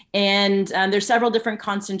system. And there's several different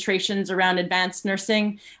concentrations around advanced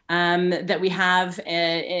nursing that we have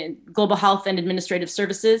in global health and administrative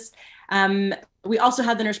services. We also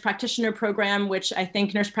have the nurse practitioner program, which I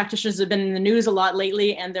think nurse practitioners have been in the news a lot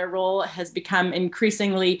lately, and their role has become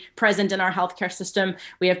increasingly present in our healthcare system.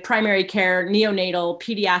 We have primary care, neonatal,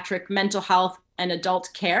 pediatric, mental health, and adult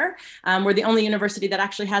care. We're the only university that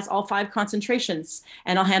actually has all 5 concentrations.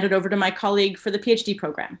 And I'll hand it over to my colleague for the PhD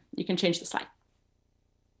program. You can change the slide.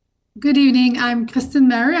 Good evening. I'm Kristen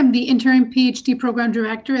Mayer. I'm the interim PhD program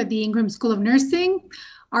director at the Ingram School of Nursing.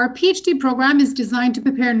 Our PhD program is designed to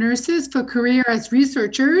prepare nurses for career as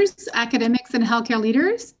researchers, academics, and healthcare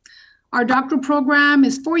leaders. Our doctoral program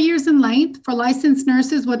is 4 years in length for licensed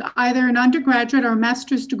nurses with either an undergraduate or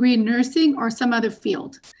master's degree in nursing or some other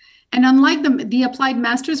field. And unlike the applied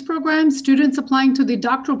master's program, students applying to the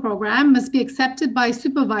doctoral program must be accepted by a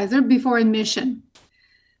supervisor before admission.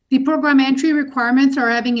 The program entry requirements are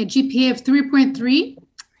having a GPA of 3.3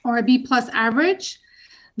 or a B+ average.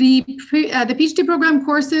 The PhD program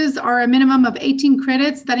courses are a minimum of 18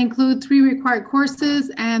 credits that include 3 required courses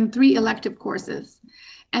and 3 elective courses.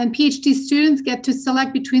 And PhD students get to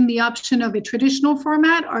select between the option of a traditional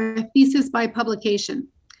format or a thesis by publication.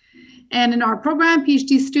 And in our program,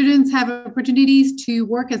 PhD students have opportunities to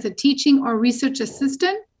work as a teaching or research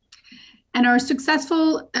assistant. And our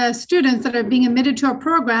successful students that are being admitted to our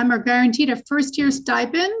program are guaranteed a first-year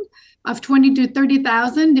stipend of $20,000 to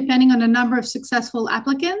 $30,000, depending on the number of successful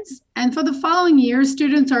applicants. And for the following year,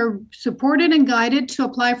 students are supported and guided to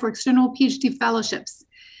apply for external PhD fellowships.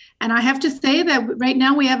 And I have to say that right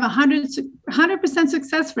now we have 100%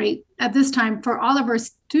 success rate at this time for all of our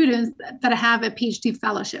students that have a PhD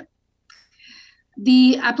fellowship.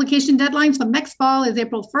 The application deadline for next fall is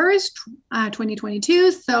April 1st,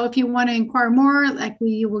 2022. So if you want to inquire more, like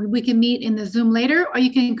we can meet in the Zoom later, or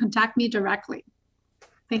you can contact me directly.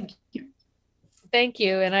 Thank you. Thank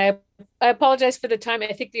you. And I apologize for the time.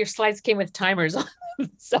 I think your slides came with timers on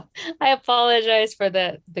them. So I apologize for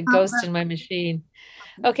the ghost in my machine.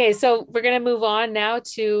 Okay, so we're going to move on now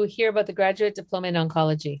to hear about the graduate diploma in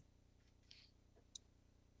oncology.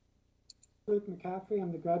 Luke McCaffrey,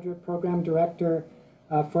 I'm the graduate program director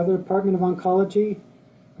for the Department of Oncology.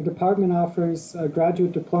 Our department offers a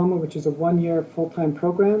graduate diploma, which is a one-year full-time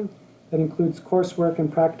program that includes coursework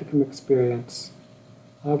and practicum experience.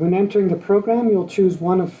 When entering the program, you'll choose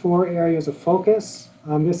one of 4 areas of focus.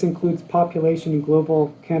 This includes population and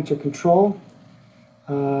global cancer control,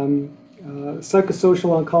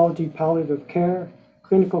 psychosocial oncology, palliative care,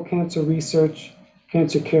 clinical cancer research,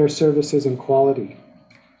 cancer care services, and quality.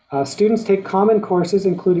 Students take common courses,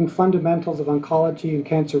 including fundamentals of oncology and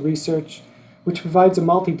cancer research, which provides a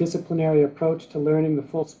multidisciplinary approach to learning the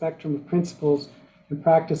full spectrum of principles and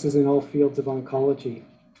practices in all fields of oncology.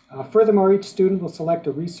 Furthermore, each student will select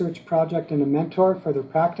a research project and a mentor for their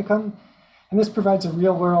practicum, and this provides a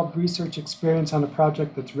real-world research experience on a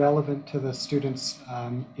project that's relevant to the student's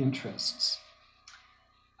interests.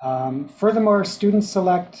 Furthermore, students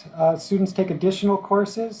take additional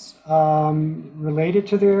courses related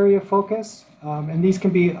to their area of focus, and these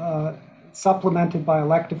can be supplemented by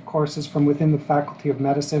elective courses from within the Faculty of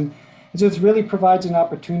Medicine. And so this really provides an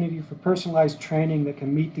opportunity for personalized training that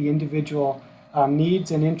can meet the individual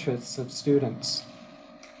needs and interests of students.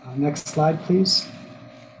 Next slide, please.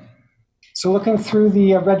 So looking through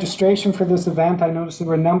the registration for this event, I noticed there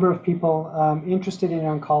were a number of people interested in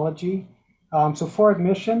oncology. So for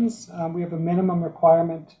admissions, we have a minimum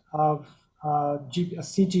requirement of a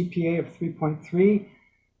CGPA of 3.3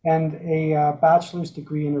 and a bachelor's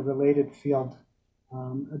degree in a related field.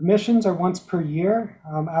 Admissions are once per year.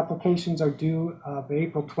 Applications are due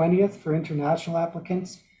April 20th for international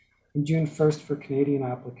applicants and June 1st for Canadian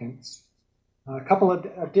applicants. A couple of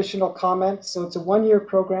additional comments. So it's a one-year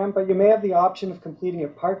program, but you may have the option of completing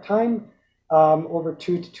it part-time over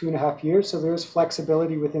 2 to 2.5 years. So there is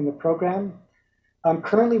flexibility within the program.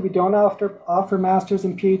 Currently, we don't offer master's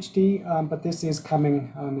and PhD, but this is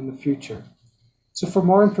coming in the future. So for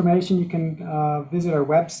more information, you can visit our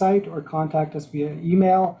website or contact us via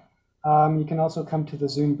email. You can also come to the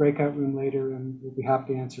Zoom breakout room later, and we'll be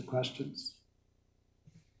happy to answer questions.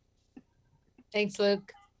 Thanks,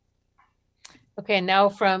 Luke. Okay, now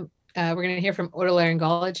we're going to hear from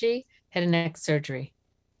otolaryngology, head and neck surgery.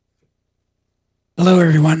 Hello,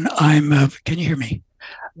 everyone. Can you hear me?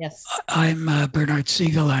 Yes. I'm Bernard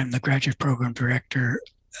Siegel. I'm the graduate program director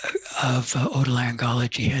of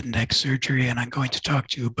otolaryngology, head and neck surgery, and I'm going to talk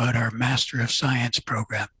to you about our Master of Science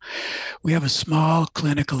program. We have a small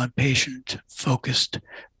clinical and patient-focused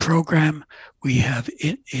program.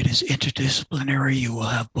 It is interdisciplinary. You will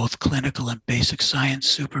have both clinical and basic science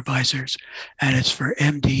supervisors, and it's for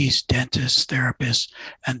MDs, dentists, therapists,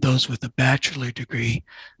 and those with a bachelor degree,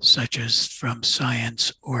 such as from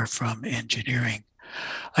science or from engineering.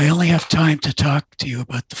 I only have time to talk to you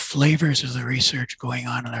about the flavors of the research going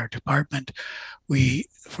on in our department.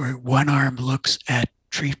 For one arm, looks at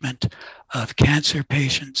treatment of cancer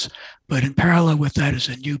patients, but in parallel with that is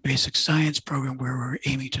a new basic science program where we're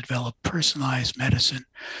aiming to develop personalized medicine.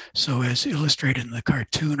 So as illustrated in the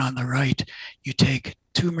cartoon on the right, you take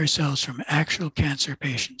tumor cells from actual cancer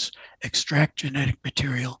patients, extract genetic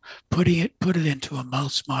material, put it into a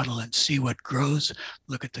mouse model and see what grows.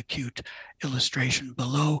 Look at the cute illustration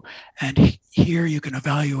below. And here you can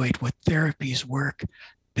evaluate what therapies work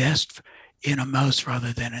best in a mouse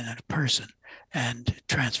rather than in a person, and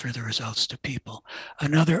transfer the results to people.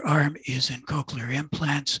 Another arm is in cochlear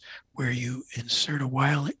implants, where you insert a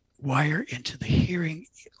wire into the hearing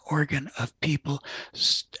organ of people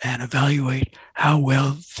and evaluate how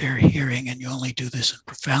well they're hearing. And you only do this in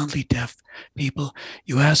profoundly deaf people.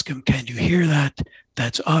 You ask them, can you hear that?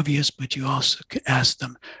 That's obvious, but you also ask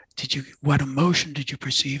them, what emotion did you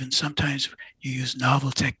perceive? And sometimes you use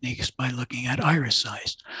novel techniques by looking at iris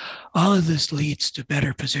size. All of this leads to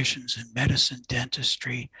better positions in medicine,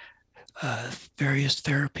 dentistry, various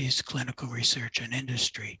therapies, clinical research, and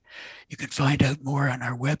industry. You can find out more on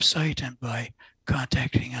our website and by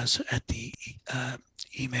contacting us at the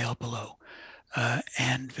email below,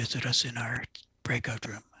 and visit us in our breakout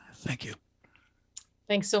room. Thank you.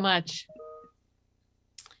 Thanks so much.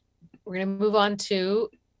 We're going to move on to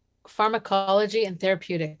pharmacology and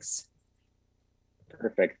therapeutics.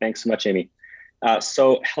 Perfect. Thanks so much, Amy.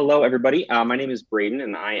 So hello, everybody. My name is Braden,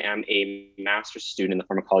 and I am a master's student in the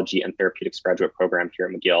Pharmacology and Therapeutics graduate program here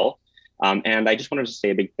at McGill. And I just wanted to say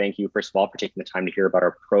a big thank you, first of all, for taking the time to hear about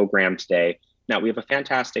our program today. Now, we have a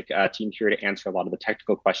fantastic team here to answer a lot of the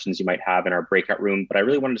technical questions you might have in our breakout room, but I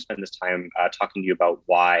really wanted to spend this time talking to you about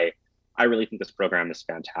why I really think this program is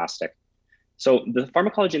fantastic. So the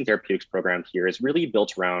Pharmacology and Therapeutics program here is really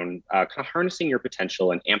built around kind of harnessing your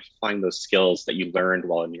potential and amplifying those skills that you learned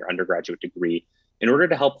while in your undergraduate degree in order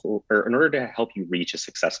to help you reach a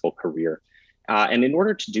successful career. And in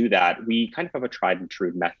order to do that, we kind of have a tried and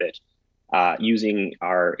true method, using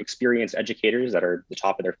our experienced educators that are at the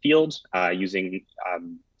top of their field, using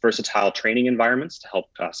versatile training environments to help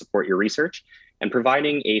support your research, and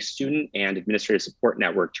providing a student and administrative support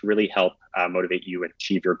network to really help motivate you and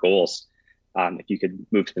achieve your goals. If you could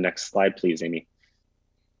move to the next slide, please, Amy.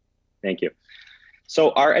 Thank you.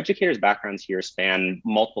 So our educators' backgrounds here span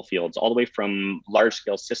multiple fields, all the way from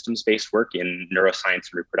large-scale systems-based work in neuroscience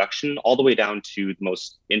and reproduction, all the way down to the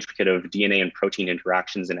most intricate of DNA and protein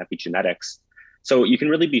interactions in epigenetics. So you can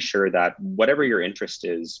really be sure that whatever your interest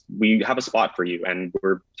is, we have a spot for you, and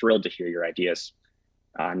we're thrilled to hear your ideas.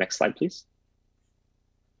 Next slide, please.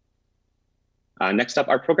 Next up,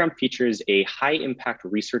 our program features a high-impact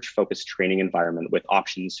research-focused training environment with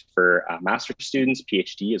options for master's students,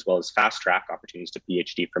 PhD, as well as fast-track opportunities to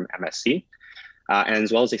PhD from MSc, and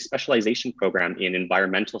as well as a specialization program in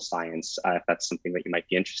environmental science, if that's something that you might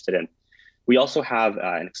be interested in. We also have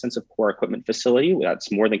an extensive core equipment facility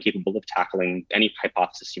that's more than capable of tackling any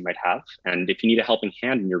hypothesis you might have. And if you need a helping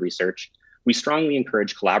hand in your research, we strongly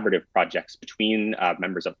encourage collaborative projects between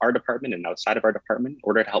members of our department and outside of our department in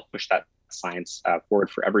order to help push that science forward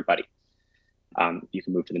for everybody. You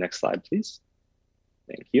can move to the next slide, please.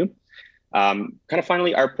 Thank you. Kind of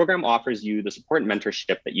finally, our program offers you the support and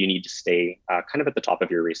mentorship that you need to stay kind of at the top of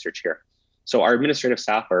your research here. So our administrative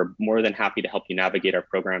staff are more than happy to help you navigate our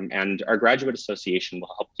program, and our graduate association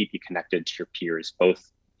will help keep you connected to your peers, both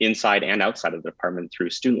inside and outside of the department through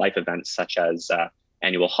student life events such as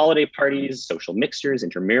annual holiday parties, social mixtures,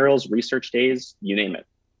 intramurals, research days, you name it.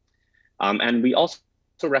 And we also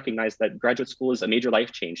recognize that graduate school is a major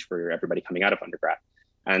life change for everybody coming out of undergrad.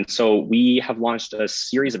 And so we have launched a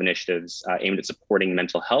series of initiatives aimed at supporting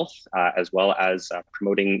mental health, as well as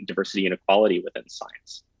promoting diversity and equality within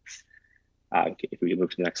science. If we can move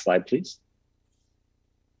to the next slide, please.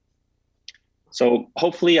 So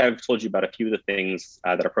hopefully I've told you about a few of the things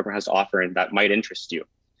that our program has to offer and that might interest you.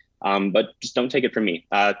 But just don't take it from me.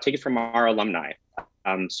 Take it from our alumni.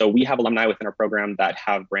 So we have alumni within our program that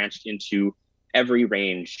have branched into every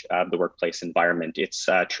range of the workplace environment. It's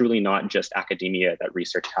truly not just academia that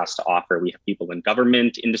research has to offer. We have people in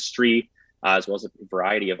government, industry, as well as a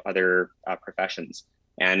variety of other professions.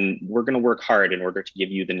 And we're going to work hard in order to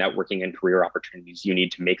give you the networking and career opportunities you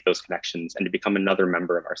need to make those connections and to become another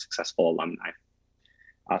member of our successful alumni.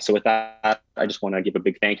 So with that, I just want to give a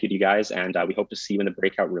big thank you to you guys, and we hope to see you in the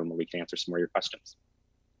breakout room where we can answer some more of your questions.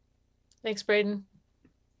 Thanks, Braden.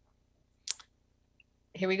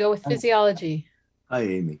 Here we go with physiology. Hi,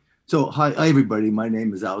 Amy. So hi everybody. My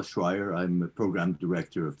name is Al Schreier. I'm a program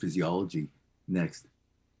director of physiology. Next.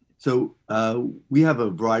 So we have a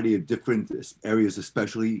variety of different areas,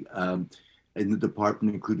 especially in the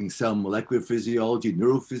department, including cell molecular physiology,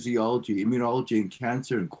 neurophysiology, immunology, and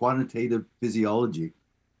cancer, and quantitative physiology.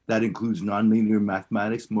 That includes nonlinear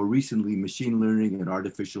mathematics, more recently, machine learning and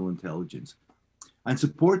artificial intelligence. And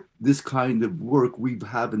support this kind of work, we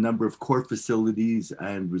have a number of core facilities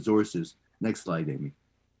and resources. Next slide, Amy.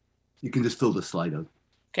 You can just fill the slide out.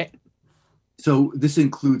 Okay. So this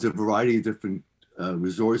includes a variety of different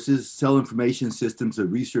resources. Cell Information Systems, a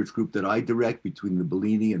research group that I direct between the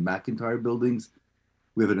Bellini and McIntyre buildings.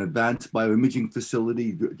 We have an advanced bioimaging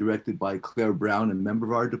facility directed by Claire Brown, a member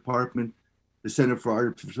of our department. The Center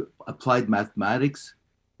for Applied Mathematics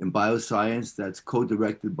and Bioscience, that's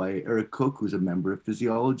co-directed by Eric Cook, who's a member of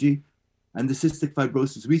physiology. And the Cystic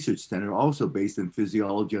Fibrosis Research Center, also based in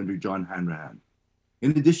physiology under John Hanrahan.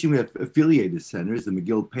 In addition, we have affiliated centers, the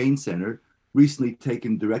McGill Pain Center, recently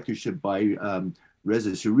taken directorship by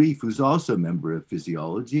Reza Sharif, who's also a member of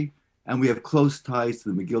physiology, and we have close ties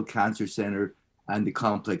to the McGill Cancer Center and the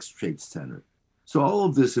Complex Traits Center. So all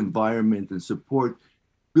of this environment and support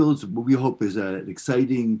builds what we hope is an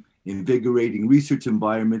exciting, invigorating research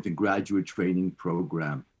environment and graduate training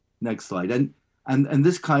program. Next slide. And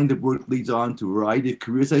this kind of work leads on to a variety of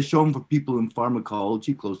careers, as shown for people in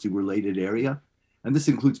pharmacology, closely related area. And this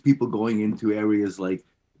includes people going into areas like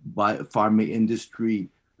pharma industry,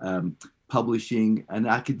 publishing, and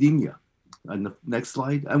academia. And the next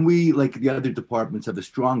slide. And we, like the other departments, have a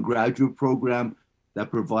strong graduate program that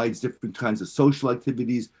provides different kinds of social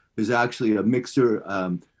activities. There's actually a mixer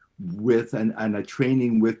with and a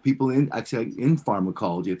training with people in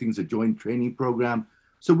pharmacology. I think it's a joint training program.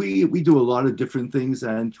 So we do a lot of different things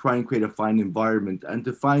and try and create a fine environment. And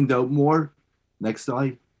to find out more, next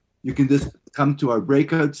slide, you can just come to our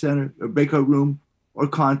breakout center, or breakout room, or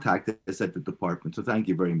contact us at the department. So thank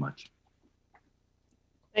you very much.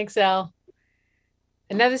 Thanks, Al.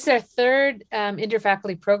 And now this is our third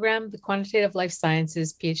interfaculty program, the Quantitative Life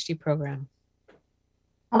Sciences PhD program.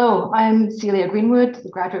 Hello, I'm Celia Greenwood, the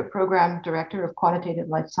Graduate Program Director of Quantitative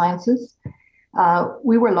Life Sciences.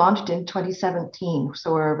 We were launched in 2017,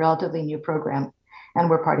 so we're a relatively new program, and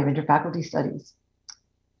we're part of interfaculty studies.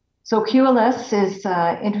 So QLS is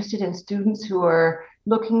interested in students who are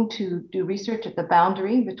looking to do research at the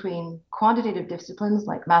boundary between quantitative disciplines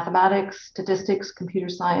like mathematics, statistics, computer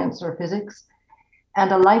science, or physics, and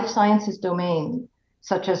a life sciences domain,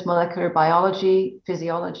 such as molecular biology,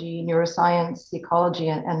 physiology, neuroscience, ecology,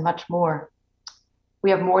 and much more. We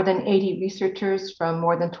have more than 80 researchers from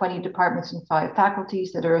more than 20 departments and 5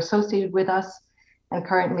 faculties that are associated with us, and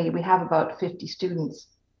currently we have about 50 students.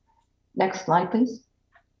 Next slide, please.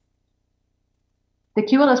 The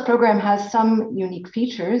QLS program has some unique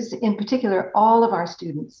features. In particular, all of our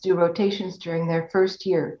students do rotations during their first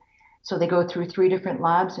year. So they go through 3 different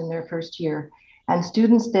labs in their first year. And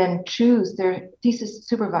students then choose their thesis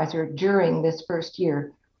supervisor during this first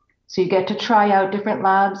year. So you get to try out different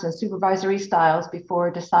labs and supervisory styles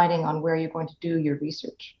before deciding on where you're going to do your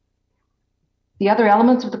research. The other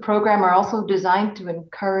elements of the program are also designed to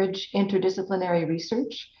encourage interdisciplinary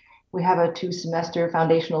research. We have a 2-semester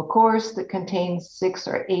foundational course that contains 6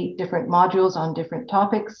 or 8 different modules on different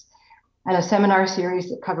topics, and a seminar series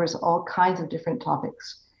that covers all kinds of different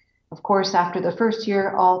topics. Of course, after the first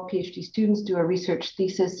year, all PhD students do a research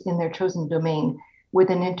thesis in their chosen domain with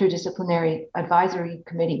an interdisciplinary advisory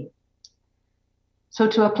committee. So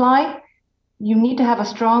to apply, you need to have a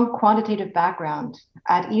strong quantitative background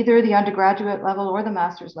at either the undergraduate level or the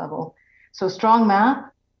master's level. So strong math,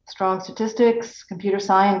 strong statistics, computer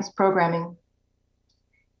science, programming.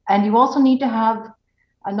 And you also need to have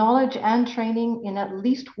a knowledge and training in at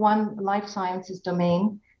least one life sciences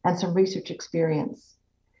domain and some research experience.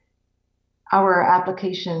 Our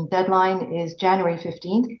application deadline is January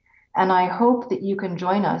 15th, and I hope that you can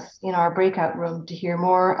join us in our breakout room to hear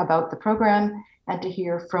more about the program and to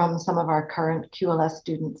hear from some of our current QLS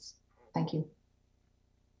students. Thank you.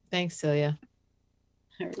 Thanks, Celia.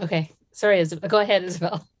 Okay, sorry, Isabel. Go ahead,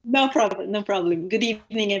 Isabel. No problem, no problem. Good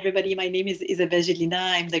evening, everybody. My name is Isabel Gelina.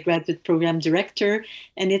 I'm the Graduate Program Director,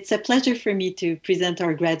 and it's a pleasure for me to present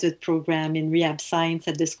our graduate program in Rehab Science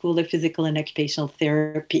at the School of Physical and Occupational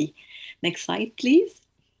Therapy. Next slide, please.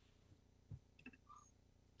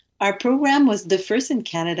 Our program was the first in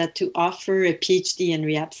Canada to offer a PhD in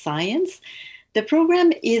Rehab Science. The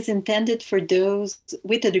program is intended for those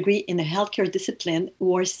with a degree in a healthcare discipline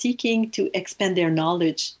who are seeking to expand their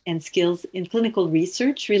knowledge and skills in clinical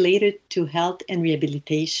research related to health and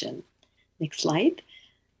rehabilitation. Next slide.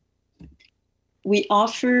 We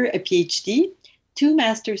offer a PhD, 2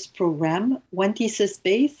 master's program, 1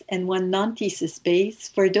 thesis-based and 1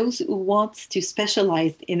 non-thesis-based for those who want to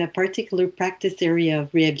specialize in a particular practice area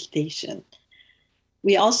of rehabilitation.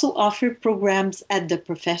 We also offer programs at the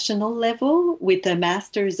professional level with a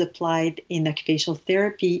master's applied in occupational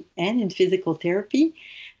therapy and in physical therapy,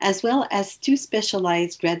 as well as 2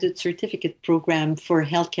 specialized graduate certificate programs for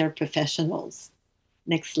healthcare professionals.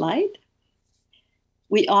 Next slide.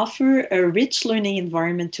 We offer a rich learning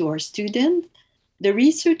environment to our students. The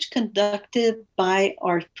research conducted by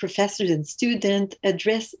our professors and students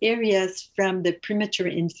address areas from the premature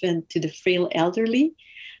infant to the frail elderly,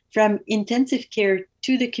 from intensive care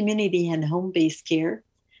to the community and home-based care,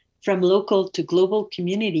 from local to global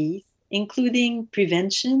communities, including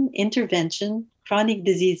prevention, intervention, chronic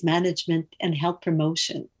disease management, and health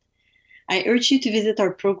promotion. I urge you to visit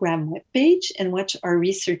our program webpage and watch our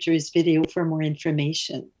researchers' video for more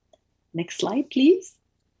information. Next slide, please.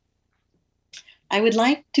 I would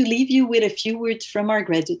like to leave you with a few words from our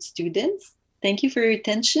graduate students. Thank you for your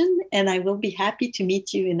attention, and I will be happy to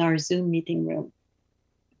meet you in our Zoom meeting room.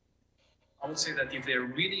 I would say that if they're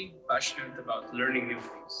really passionate about learning new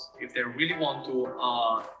things, if they really want to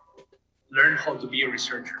learn how to be a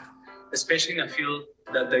researcher, especially in a field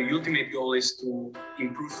that the ultimate goal is to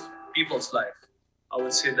improve people's life, I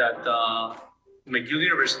would say that McGill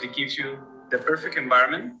University gives you the perfect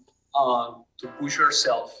environment to push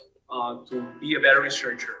yourself, to be a better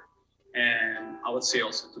researcher, and I would say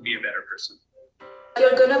also to be a better person.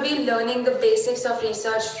 You're going to be learning the basics of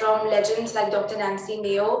research from legends like Dr. Nancy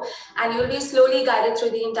Mayo, and you'll be slowly guided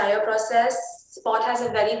through the entire process. SPOT has a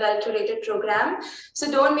very well-curated program, so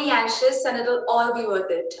don't be anxious and it'll all be worth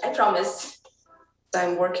it, I promise.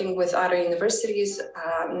 I'm working with other universities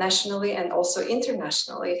nationally and also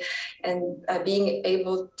internationally, and being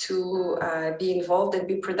able to be involved and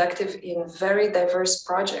be productive in very diverse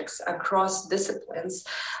projects across disciplines.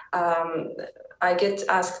 I get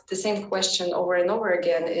asked the same question over and over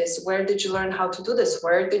again is, where did you learn how to do this?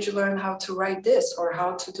 Where did you learn how to write this or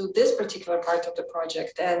how to do this particular part of the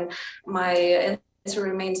project? And my answer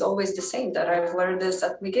remains always the same, that I've learned this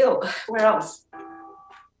at McGill. Where else?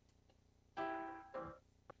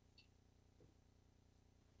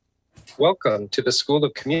 Welcome to the School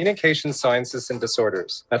of Communication Sciences and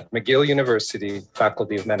Disorders at McGill University,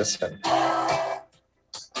 Faculty of Medicine.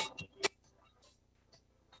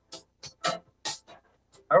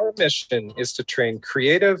 Our mission is to train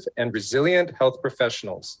creative and resilient health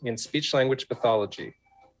professionals in speech-language pathology.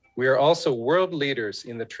 We are also world leaders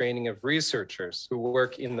in the training of researchers who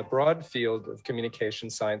work in the broad field of communication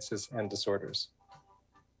sciences and disorders.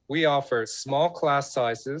 We offer small class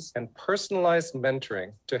sizes and personalized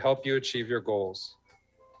mentoring to help you achieve your goals.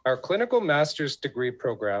 Our clinical master's degree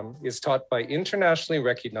program is taught by internationally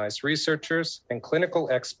recognized researchers and clinical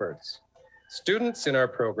experts. Students in our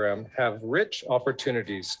program have rich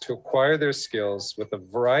opportunities to acquire their skills with a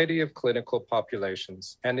variety of clinical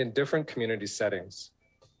populations and in different community settings.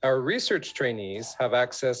 Our research trainees have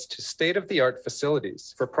access to state-of-the-art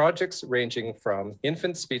facilities for projects ranging from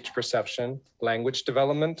infant speech perception, language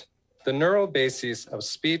development, the neural bases of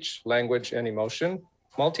speech, language, and emotion,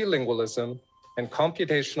 multilingualism, and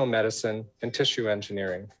computational medicine and tissue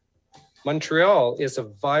engineering. Montreal is a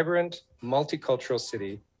vibrant, multicultural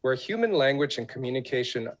city where human language and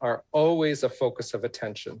communication are always a focus of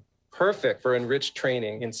attention, perfect for enriched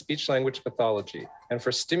training in speech-language pathology and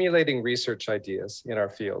for stimulating research ideas in our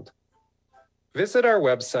field. Visit our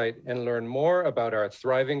website and learn more about our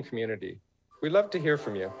thriving community. We'd love to hear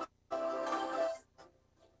from you.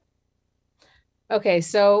 Okay,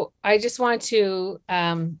 so I just want to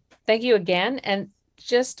thank you again, and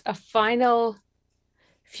just a final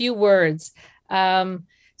few words.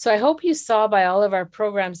 So I hope you saw by all of our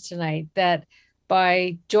programs tonight that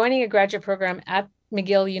by joining a graduate program at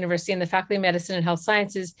McGill University in the Faculty of Medicine and Health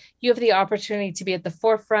Sciences, you have the opportunity to be at the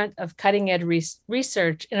forefront of cutting-edge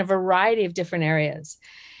research in a variety of different areas.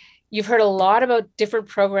 You've heard a lot about different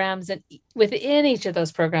programs, and within each of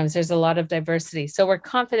those programs, there's a lot of diversity. So we're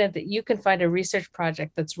confident that you can find a research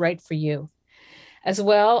project that's right for you. As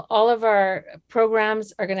well, all of our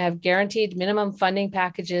programs are going to have guaranteed minimum funding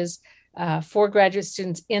packages for graduate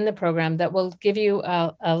students in the program that will give you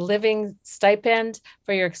a living stipend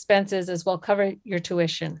for your expenses, as well cover your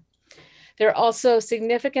tuition. There are also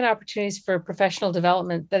significant opportunities for professional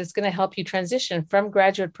development that is going to help you transition from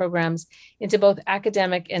graduate programs into both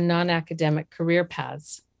academic and non-academic career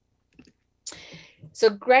paths. So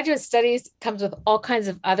graduate studies comes with all kinds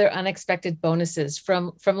of other unexpected bonuses,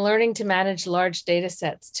 from learning to manage large data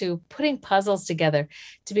sets, to putting puzzles together,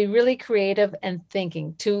 to be really creative and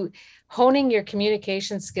thinking, to honing your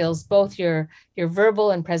communication skills, both your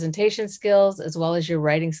verbal and presentation skills, as well as your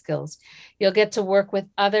writing skills. You'll get to work with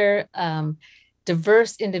other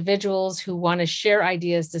diverse individuals who want to share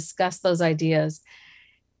ideas, discuss those ideas.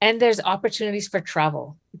 And there's opportunities for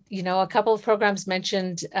travel. You know, a couple of programs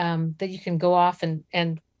mentioned that you can go off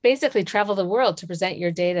and basically travel the world to present your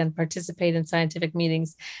data and participate in scientific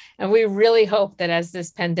meetings. And we really hope that as this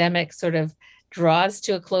pandemic sort of draws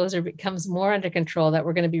to a close or becomes more under control, that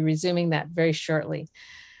we're going to be resuming that very shortly.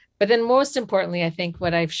 But then most importantly, I think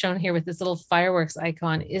what I've shown here with this little fireworks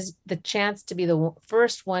icon is the chance to be the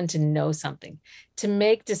first one to know something, to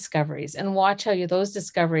make discoveries, and watch how those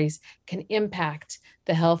discoveries can impact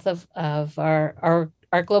the health of our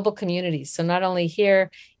global communities. So not only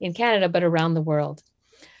here in Canada, but around the world.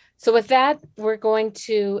 So with that, we're going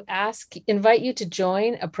to invite you to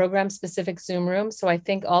join a program-specific Zoom room. So I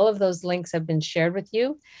think all of those links have been shared with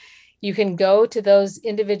you. You can go to those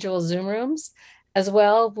individual Zoom rooms as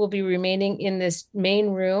well will be remaining in this main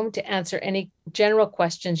room to answer any general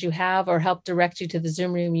questions you have or help direct you to the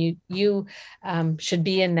Zoom room you should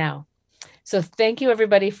be in now. So thank you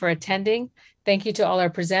everybody for attending. Thank you to all our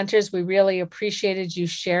presenters. We really appreciated you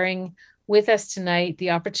sharing with us tonight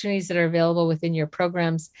the opportunities that are available within your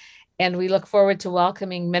programs. And we look forward to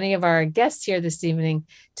welcoming many of our guests here this evening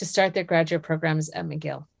to start their graduate programs at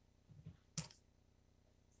McGill.